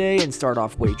bonuses today and start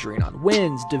off wagering on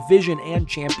wins, division, and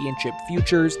championship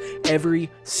futures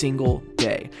every single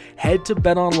day. Head to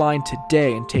BetOnline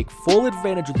today and take full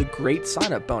advantage of the great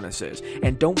sign-up bonuses.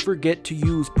 And don't forget to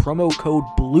use promo code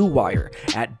BLUEWIRE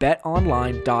at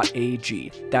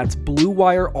betonline.ag. That's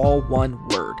BLUEWIRE, all one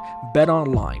word.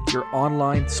 BetOnline, your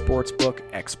online sportsbook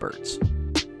experts.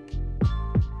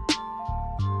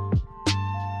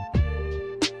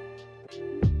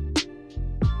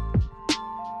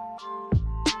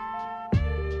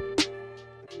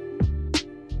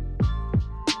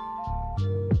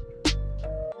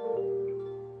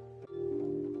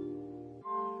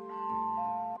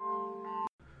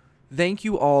 thank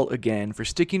you all again for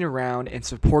sticking around and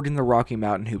supporting the Rocky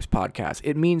Mountain Hoops podcast.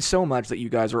 It means so much that you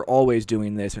guys are always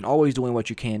doing this and always doing what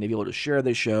you can to be able to share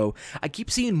this show. I keep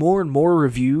seeing more and more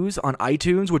reviews on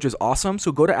iTunes, which is awesome.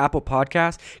 So go to Apple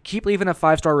Podcasts, keep leaving a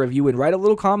 5-star review and write a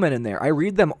little comment in there. I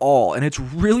read them all, and it's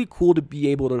really cool to be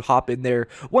able to hop in there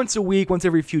once a week, once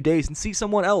every few days, and see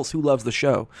someone else who loves the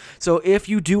show. So if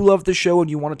you do love the show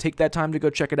and you want to take that time to go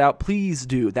check it out, please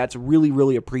do. That's really,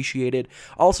 really appreciated.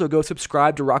 Also, go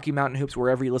subscribe to Rocky Mountain Hoops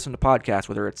wherever you listen to podcasts,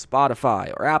 whether it's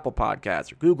Spotify or Apple Podcasts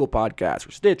or Google Podcasts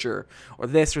or Stitcher or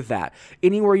this or that.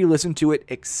 Anywhere you listen to it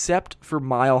except for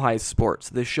Mile High Sports.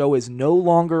 The show is no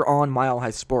longer on Mile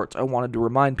High Sports. I wanted to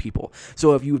remind people.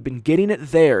 So if you've been getting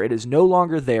it there, it is no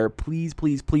longer there. Please,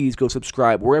 please, please go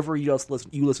subscribe wherever you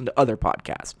listen to other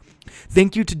podcasts.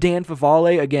 Thank you to Dan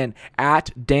Favale, again, at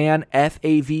Dan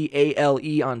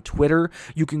Favale on Twitter.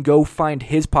 You can go find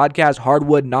his podcast,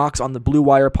 Hardwood Knocks, on the Blue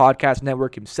Wire Podcast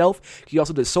Network himself. He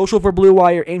also does social for Blue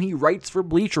Wire, and he writes for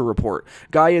Bleacher Report.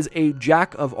 Guy is a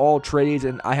jack of all trades,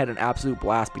 and I had an absolute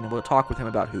blast being able to talk with him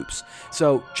about hoops.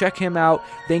 So check him out.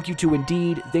 Thank you to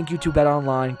Indeed. Thank you to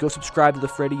BetOnline. Go subscribe to the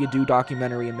Freddie Adu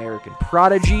documentary, American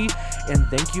Prodigy. And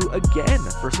thank you again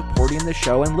for supporting the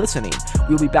show and listening.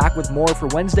 We'll be back with more for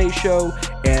Wednesday's show.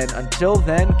 And until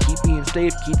then, keep being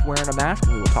safe, keep wearing a mask,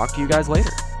 and we will talk to you guys later.